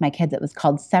go over with my kids. It was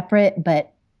called Separate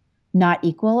but Not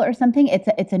Equal or something.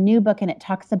 It's a new book, and it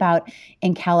talks about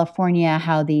in California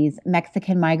how these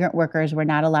Mexican migrant workers were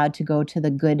not allowed to go to the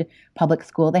good public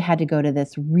school. They had to go to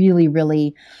this really,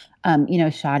 really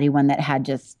shoddy one that had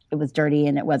it was dirty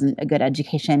and it wasn't a good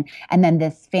education. And then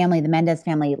this family, the Mendez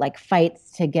family, like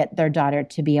fights to get their daughter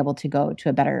to be able to go to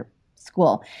a better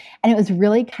school. And it was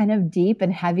really kind of deep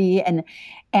and heavy.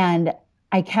 And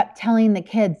I kept telling the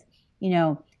kids,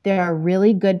 there are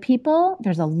really good people.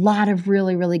 There's a lot of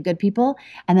really, really good people.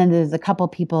 And then there's a couple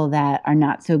people that are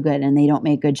not so good and they don't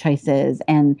make good choices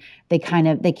and they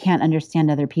can't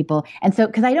understand other people. And so,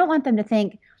 because I don't want them to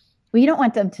think, well, you don't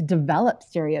want them to develop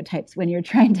stereotypes when you're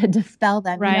trying to dispel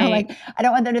them. Right. Like I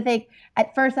don't want them to think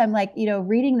at first I'm like,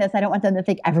 reading this, I don't want them to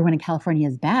think everyone in California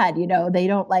is bad. They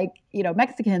don't like,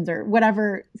 Mexicans or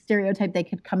whatever stereotype they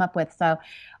could come up with. So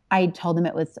I told them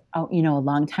it was, a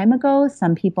long time ago.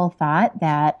 Some people thought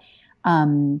that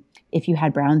if you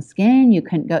had brown skin, you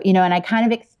couldn't go, and I kind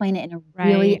of explain it in a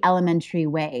really elementary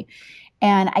way.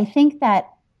 And I think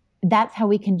that that's how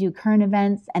we can do current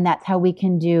events, and that's how we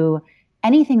can do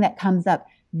anything that comes up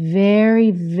very,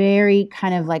 very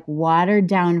kind of like watered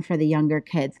down for the younger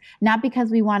kids. Not because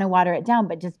we want to water it down,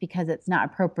 but just because it's not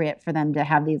appropriate for them to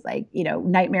have these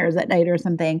nightmares at night or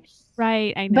something.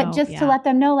 Right. I know. But just to let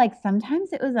them know,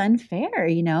 sometimes it was unfair,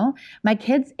 My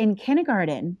kids in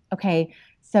kindergarten, okay,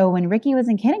 so when Ricky was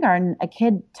in kindergarten, a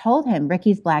kid told him,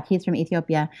 Ricky's Black, he's from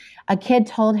Ethiopia, a kid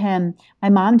told him, my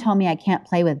mom told me I can't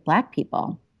play with Black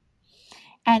people.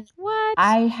 And what?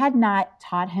 I had not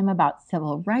taught him about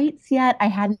civil rights yet. I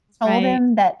hadn't told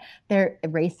him that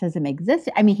racism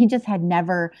existed. I mean, he just had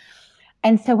never.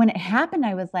 And so when it happened,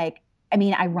 I was like,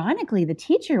 ironically, the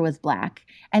teacher was Black.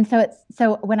 And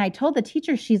so when I told the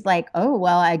teacher, she's like, oh,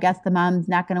 well, I guess the mom's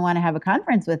not going to want to have a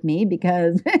conference with me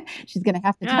because she's going to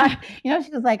have to talk. She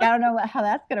was like, I don't know how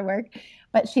that's going to work.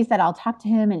 But she said, I'll talk to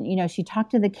him. And, she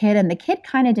talked to the kid, and the kid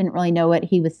kind of didn't really know what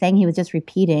he was saying. He was just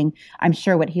repeating, I'm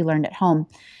sure, what he learned at home.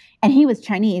 And he was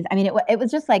Chinese. I mean, it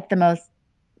was just like the most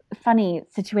funny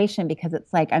situation because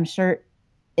it's like, I'm sure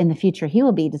in the future he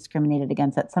will be discriminated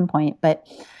against at some point. But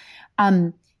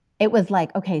it was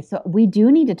like, okay, so we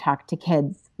do need to talk to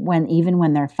kids even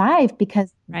when they're 5,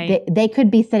 because they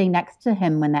could be sitting next to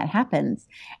him when that happens.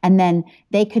 And then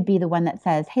they could be the one that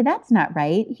says, hey, that's not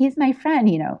right. He's my friend,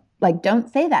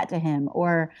 don't say that to him.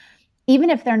 Or even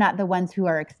if they're not the ones who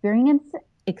are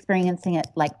experiencing it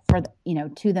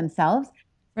to themselves,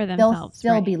 they'll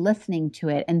still be listening to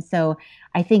it. And so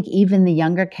I think even the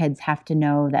younger kids have to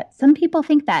know that some people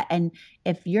think that. And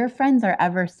if your friends are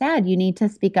ever sad, you need to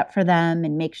speak up for them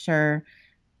and make sure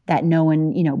that no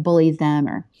one, bullies them.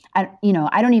 Or, I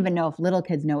don't even know if little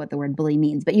kids know what the word bully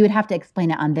means, but you would have to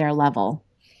explain it on their level.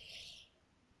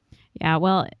 Yeah,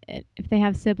 well, if they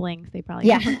have siblings, they probably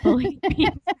know what bullying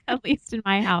means, at least in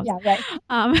my house. Yeah,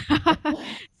 right.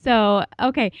 So,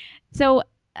 okay. So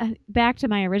back to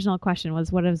my original question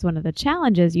was, what is one of the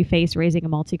challenges you face raising a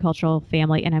multicultural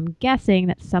family? And I'm guessing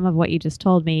that some of what you just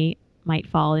told me might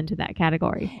fall into that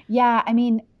category. Yeah, I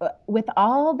mean, with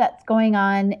all that's going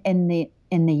on in the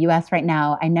U.S. right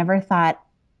now, I never thought.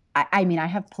 I mean, I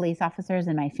have police officers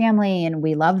in my family, and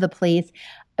we love the police,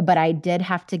 but I did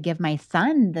have to give my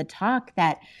son the talk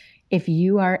that if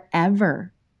you are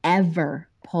ever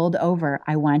pulled over,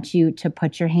 I want you to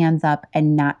put your hands up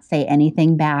and not say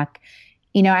anything back.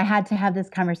 I had to have this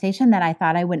conversation that I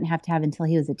thought I wouldn't have to have until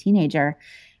he was a teenager.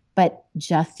 But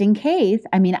just in case,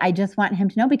 I just want him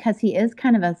to know, because he is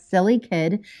kind of a silly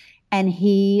kid, and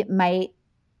he might,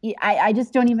 I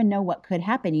just don't even know what could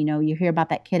happen. You hear about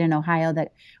that kid in Ohio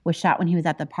that was shot when he was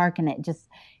at the park, and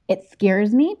it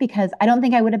scares me, because I don't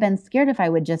think I would have been scared if I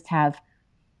would just have,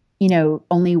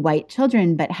 only white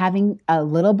children. But having a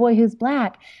little boy who's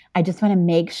Black, I just want to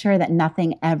make sure that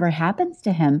nothing ever happens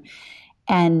to him,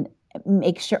 and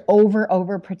make sure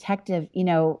over protective,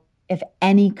 if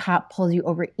any cop pulls you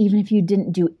over, even if you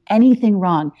didn't do anything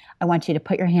wrong, I want you to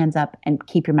put your hands up and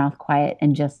keep your mouth quiet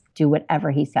and just do whatever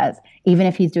he says, even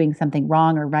if he's doing something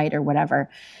wrong or right or whatever.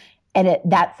 And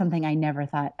that's something I never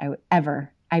thought I would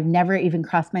ever, I've never even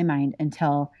crossed my mind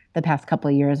until the past couple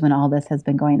of years when all this has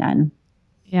been going on.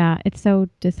 Yeah, it's so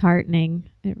disheartening.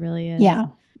 It really is. Yeah.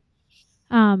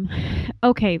 Um,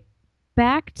 okay,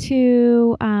 back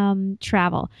to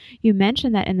travel. You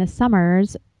mentioned that in the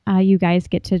summers, you guys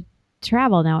get to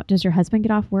travel. Now, does your husband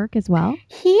get off work as well?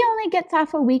 He only gets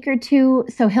off a week or two.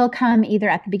 So he'll come either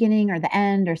at the beginning or the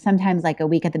end, or sometimes like a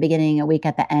week at the beginning, a week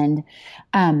at the end.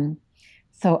 Um,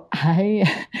 so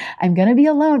I'm going to be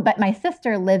alone, but my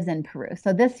sister lives in Peru.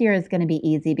 So this year is going to be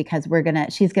easy because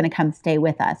she's going to come stay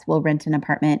with us. We'll rent an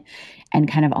apartment and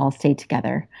kind of all stay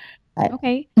together. But,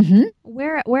 Okay. mhm.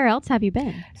 Where else have you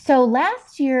been? So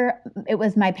last year it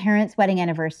was my parents' wedding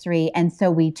anniversary. And so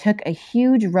we took a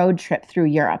huge road trip through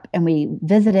Europe and we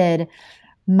visited.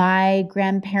 My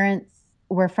grandparents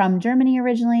were from Germany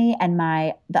originally, and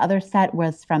the other set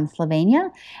was from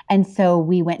Slovenia. And so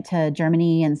we went to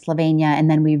Germany and Slovenia, and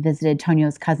then we visited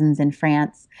Tonio's cousins in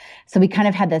France. So we kind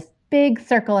of had this big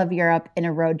circle of Europe in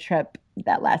a road trip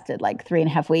that lasted like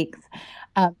 3.5 weeks.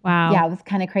 Wow. Yeah, it was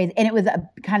kind of crazy. And it was a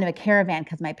kind of a caravan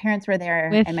because my parents were there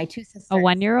With and my two a sisters.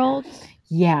 1-year-old?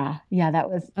 Yeah, that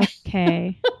was.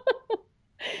 Okay.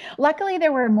 Luckily,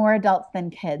 there were more adults than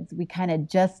kids. We kind of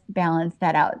just balanced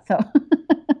that out. So,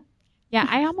 Yeah,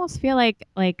 I almost feel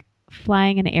like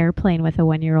flying an airplane with a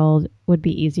 1-year-old would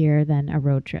be easier than a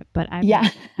road trip, but yeah.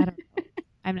 I don't know.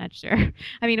 I'm not sure.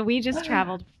 I mean, we just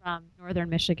traveled from northern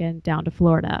Michigan down to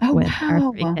Florida Oh, with our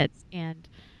 3 wow. kids, and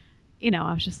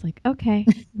I was just like, okay,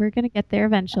 we're gonna get there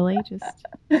eventually. Just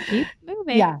keep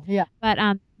moving. Yeah, yeah, But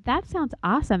that sounds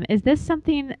awesome. Is this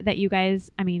something that you guys?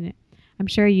 I mean, I'm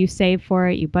sure you save for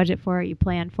it, you budget for it, you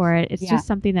plan for it. It's yeah. just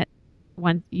something that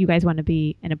you guys want to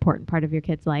be an important part of your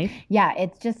kid's life. Yeah,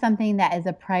 it's just something that is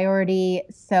a priority.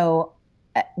 So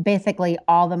basically,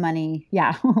 all the money,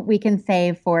 yeah, we can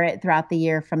save for it throughout the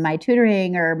year from my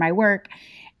tutoring or my work.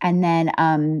 And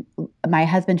then my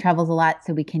husband travels a lot,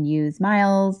 so we can use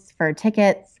miles for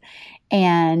tickets.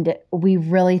 And we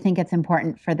really think it's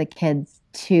important for the kids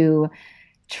to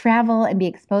travel and be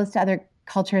exposed to other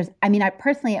cultures. I mean, I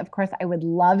personally, of course, I would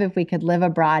love if we could live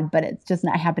abroad, but it's just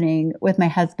not happening with my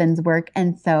husband's work.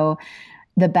 And so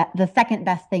the second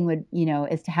best thing would,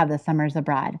 is to have the summers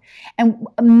abroad. And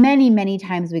many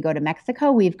times we go to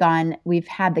Mexico. We've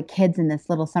had the kids in this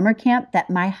little summer camp that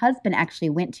my husband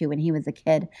actually went to when he was a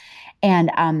kid.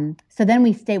 And so then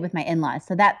we stay with my in-laws.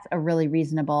 So that's a really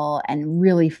reasonable and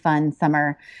really fun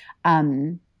summer.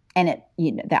 And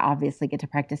they obviously get to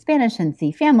practice Spanish and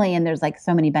see family, and there's like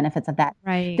so many benefits of that.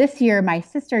 Right. This year, my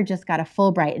sister just got a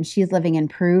Fulbright, and she's living in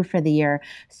Peru for the year.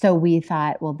 So we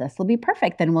thought, well, this will be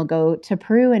perfect. Then we'll go to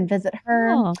Peru and visit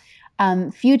her.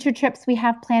 Cool. Future trips we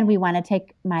have planned. We want to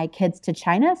take my kids to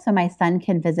China so my son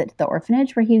can visit the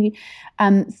orphanage where he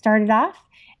started off,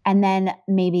 and then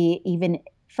maybe even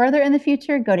further in the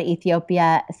future, go to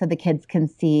Ethiopia so the kids can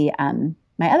see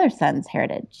my other son's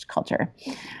heritage culture.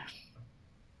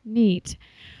 Neat.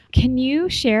 Can you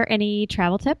share any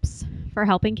travel tips for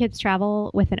helping kids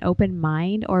travel with an open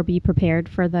mind or be prepared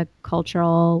for the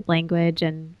cultural, language,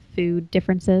 and food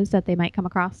differences that they might come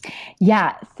across?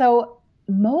 Yeah. So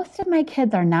most of my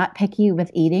kids are not picky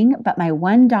with eating, but my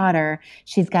one daughter,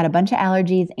 she's got a bunch of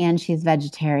allergies and she's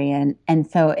vegetarian. And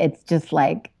so it's just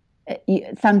like,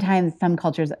 sometimes some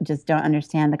cultures just don't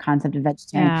understand the concept of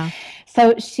vegetarian. Yeah.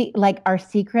 So our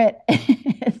secret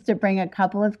is to bring a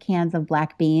couple of cans of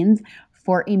black beans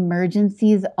for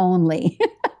emergencies only.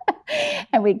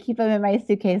 And we keep them in my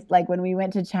suitcase. Like when we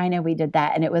went to China, we did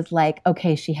that. And it was like,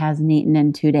 okay, she hasn't eaten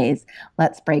in 2 days.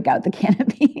 Let's break out the can of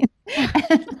beans.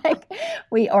 And like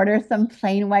we order some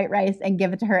plain white rice and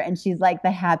give it to her. And she's like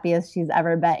the happiest she's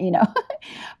ever been,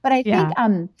 But I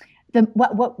think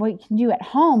what we can do at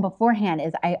home beforehand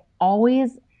is I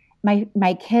always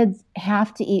my kids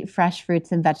have to eat fresh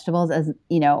fruits and vegetables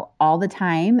all the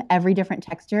time, every different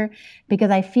texture,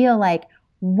 because I feel like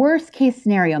worst case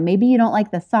scenario, maybe you don't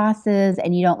like the sauces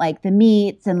and you don't like the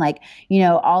meats and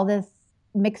all this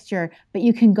mixture, but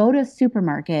you can go to a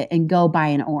supermarket and go buy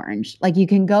an orange. Like you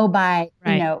can go buy,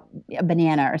 a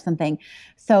banana or something.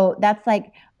 So that's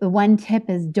like the one tip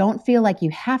is don't feel like you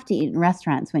have to eat in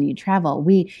restaurants when you travel.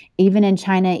 Even in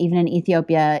China, even in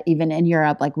Ethiopia, even in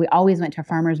Europe, like we always went to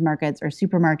farmers markets or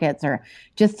supermarkets or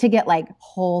just to get like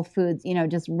whole foods,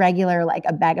 just regular, like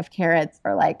a bag of carrots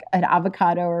or like an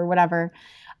avocado or whatever.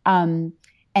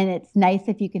 And it's nice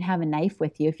if you can have a knife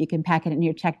with you, if you can pack it in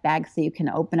your check bag so you can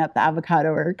open up the avocado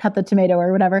or cut the tomato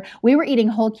or whatever. We were eating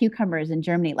whole cucumbers in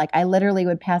Germany. Like I literally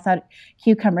would pass out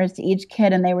cucumbers to each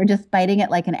kid and they were just biting it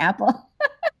like an apple.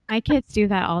 My kids do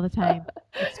that all the time.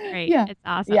 It's great. Yeah. It's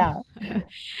awesome. Yeah.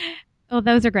 Well,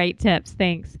 those are great tips.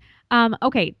 Thanks.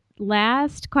 Okay,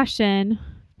 last question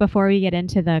before we get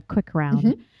into the quick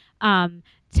round. Hmm.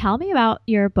 Tell me about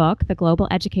your book, The Global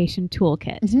Education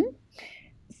Toolkit. Hmm.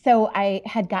 So I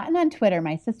had gotten on Twitter,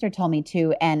 my sister told me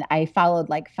to, and I followed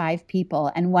like 5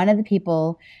 people. And one of the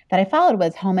people that I followed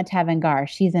was Homa Tavangar.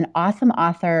 She's an awesome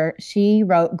author. She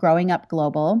wrote Growing Up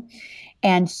Global.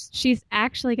 And She's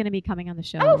actually going to be coming on the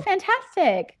oh, show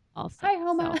fantastic. also. Hi,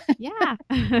 Homa. So, yeah.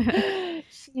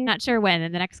 She, Not sure when,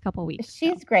 in the next couple weeks. So.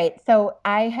 she's great. So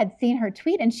I had seen her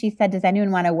tweet and she said, does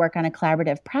anyone want to work on a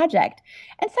collaborative project?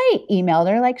 And so I emailed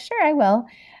her, like, sure, I will.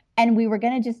 And we were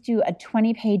going to just do a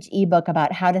 20-page ebook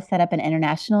about how to set up an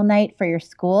international night for your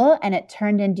school. And it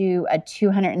turned into a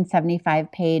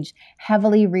 275-page,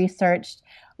 heavily researched,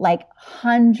 like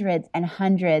hundreds and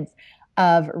hundreds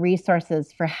of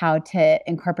resources for how to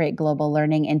incorporate global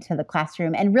learning into the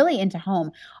classroom and really into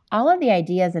home. All of the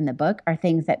ideas in the book are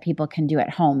things that people can do at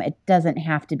home. It doesn't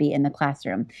have to be in the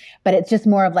classroom, but it's just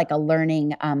more of like a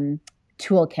learning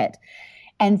toolkit.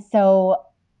 And so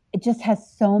it just has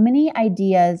so many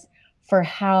ideas for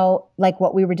how, like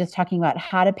what we were just talking about,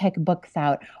 how to pick books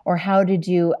out or how to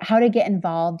get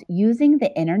involved using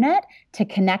the internet to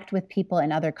connect with people in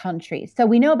other countries. So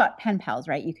we know about pen pals,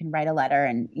 right? You can write a letter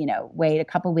and, wait a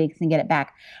couple weeks and get it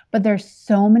back. But there's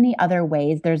so many other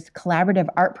ways. There's collaborative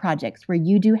art projects where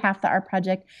you do half the art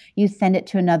project, you send it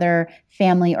to another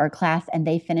family or class and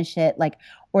they finish it.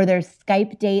 Or there's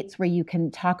Skype dates where you can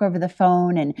talk over the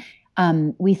phone. And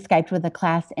we Skyped with a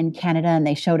class in Canada and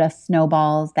they showed us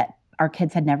snowballs that our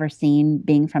kids had never seen,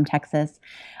 being from Texas.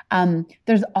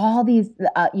 There's all these,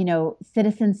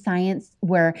 citizen science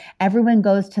where everyone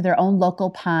goes to their own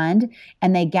local pond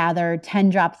and they gather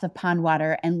 10 drops of pond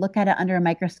water and look at it under a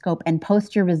microscope and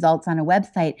post your results on a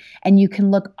website. And you can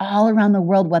look all around the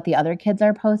world what the other kids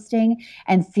are posting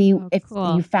and see if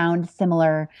you found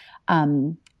similar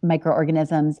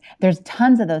microorganisms. There's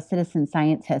tons of those citizen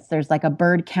scientists. There's like a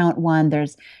bird count one.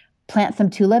 There's plant some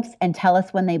tulips and tell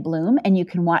us when they bloom, and you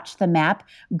can watch the map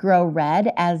grow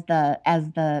red as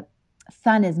the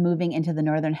sun is moving into the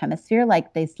northern hemisphere,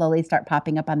 like they slowly start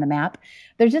popping up on the map.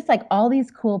 There's just like all these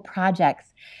cool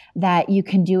projects that you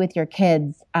can do with your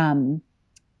kids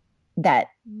that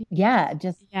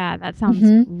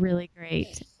sounds really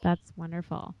great. That's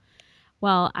wonderful.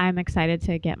 Well, I'm excited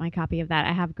to get my copy of that.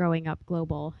 I have Growing Up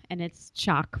Global, and it's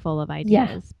chock full of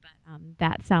ideas. But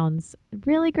that sounds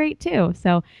really great, too.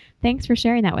 So thanks for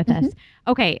sharing that with us.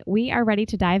 Okay, we are ready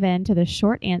to dive into the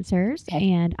short answers,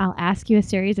 and I'll ask you a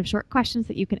series of short questions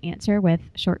that you can answer with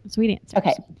short and sweet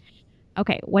answers.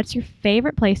 Okay, what's your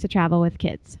favorite place to travel with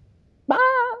kids?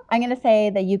 I'm going to say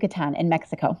the Yucatan in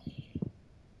Mexico.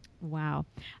 Wow.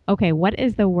 Okay, what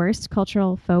is the worst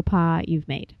cultural faux pas you've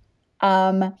made?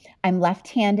 I'm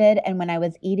left-handed, and when I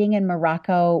was eating in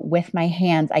Morocco with my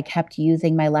hands, I kept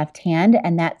using my left hand,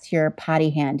 and that's your potty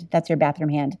hand. That's your bathroom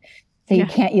hand. So you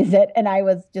can't use it. And I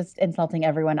was just insulting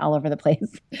everyone all over the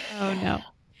place. Oh, no.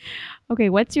 Okay,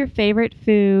 what's your favorite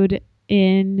food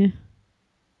in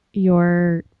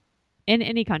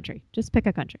any country? Just pick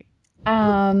a country.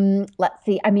 Let's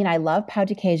see. I mean, I love pau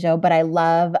de queijo, but I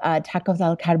love tacos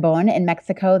al carbon in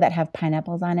Mexico that have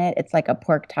pineapples on it. It's like a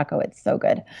pork taco. It's so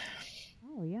good.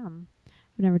 Oh, yum.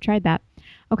 I've never tried that.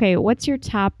 Okay, what's your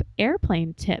top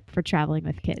airplane tip for traveling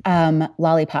with kids?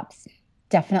 Lollipops.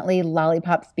 Definitely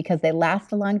lollipops because they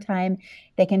last a long time.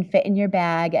 They can fit in your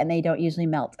bag and they don't usually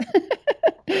melt.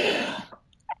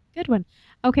 Good one.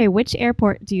 Okay, which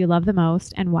airport do you love the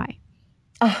most and why?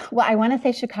 Well, I want to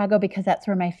say Chicago because that's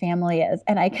where my family is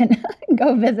and I can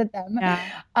go visit them. Yeah.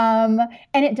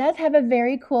 And it does have a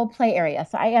very cool play area.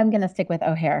 So I am going to stick with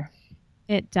O'Hare.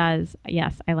 It does.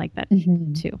 Yes, I like that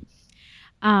too.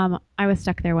 I was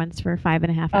stuck there once for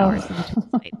 5.5 hours in between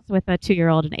flights with a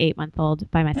 2-year-old and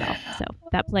 8-month-old by myself. So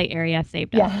that play area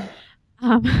saved us.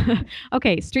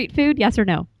 Okay, street food, yes or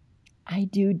no? I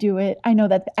do it. I know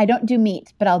that I don't do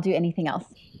meat, but I'll do anything else.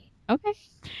 Okay.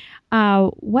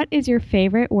 What is your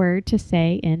favorite word to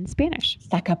say in Spanish?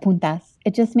 Sacapuntas.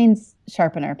 It just means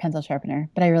sharpener, pencil sharpener,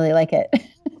 but I really like it.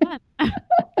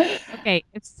 Okay,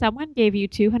 if someone gave you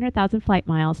 200,000 flight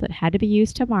miles that had to be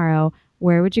used tomorrow,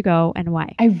 where would you go and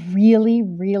why? I really,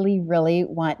 really, really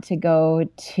want to go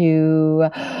to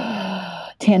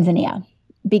Tanzania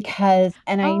because,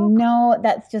 and I know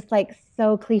that's just like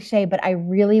so cliche, but I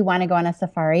really want to go on a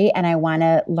safari and I want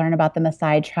to learn about the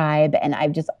Maasai tribe. And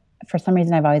I've just for some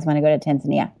reason, I've always wanted to go to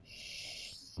Tanzania.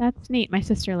 That's neat. My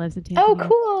sister lives in Tanzania. Oh,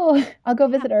 cool. I'll go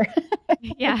visit her.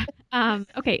 Yeah.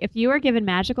 Okay. If you were given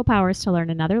magical powers to learn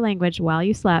another language while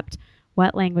you slept,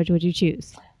 what language would you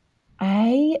choose?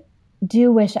 I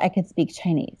do wish I could speak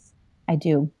Chinese. I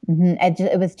do.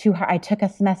 It was too hard. I took a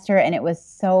semester and it was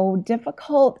so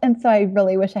difficult. And so I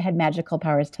really wish I had magical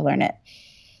powers to learn it.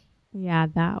 Yeah,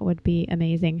 that would be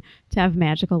amazing to have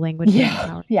magical language.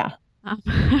 Yeah.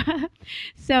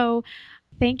 So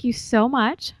thank you so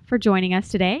much for joining us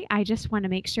today. I just want to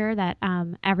make sure that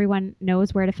everyone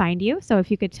knows where to find you. So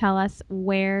if you could tell us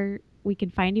where we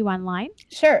can find you online.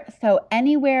 Sure. So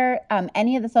anywhere,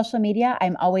 any of the social media,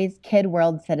 I'm always Kid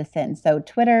World Citizen. So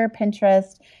Twitter,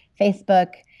 Pinterest,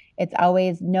 Facebook, it's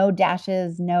always no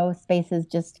dashes, no spaces,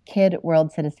 just Kid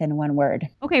World Citizen, one word.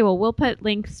 Okay, well, we'll put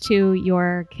links to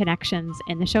your connections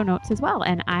in the show notes as well.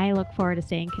 And I look forward to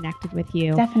staying connected with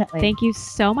you. Definitely. Thank you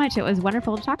so much. It was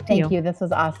wonderful to talk to you. Thank you. This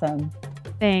was awesome.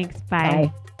 Thanks.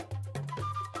 Bye.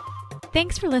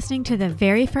 Thanks for listening to the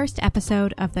very first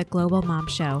episode of the Global Mom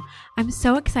Show. I'm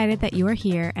so excited that you are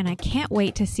here, and I can't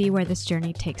wait to see where this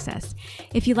journey takes us.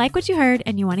 If you like what you heard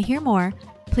and you want to hear more,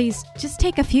 please just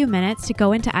take a few minutes to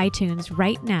go into iTunes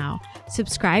right now,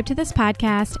 subscribe to this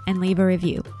podcast, and leave a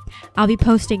review. I'll be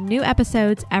posting new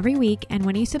episodes every week, and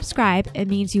when you subscribe, it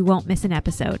means you won't miss an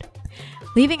episode.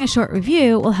 Leaving a short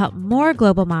review will help more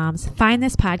global moms find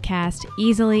this podcast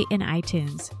easily in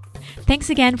iTunes. Thanks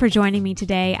again for joining me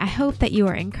today. I hope that you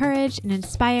are encouraged and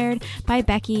inspired by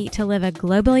Becky to live a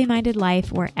globally minded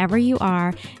life wherever you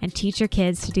are and teach your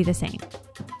kids to do the same.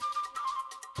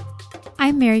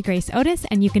 I'm Mary Grace Otis,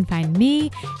 and you can find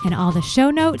me and all the show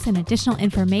notes and additional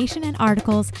information and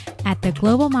articles at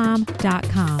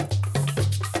theglobalmom.com.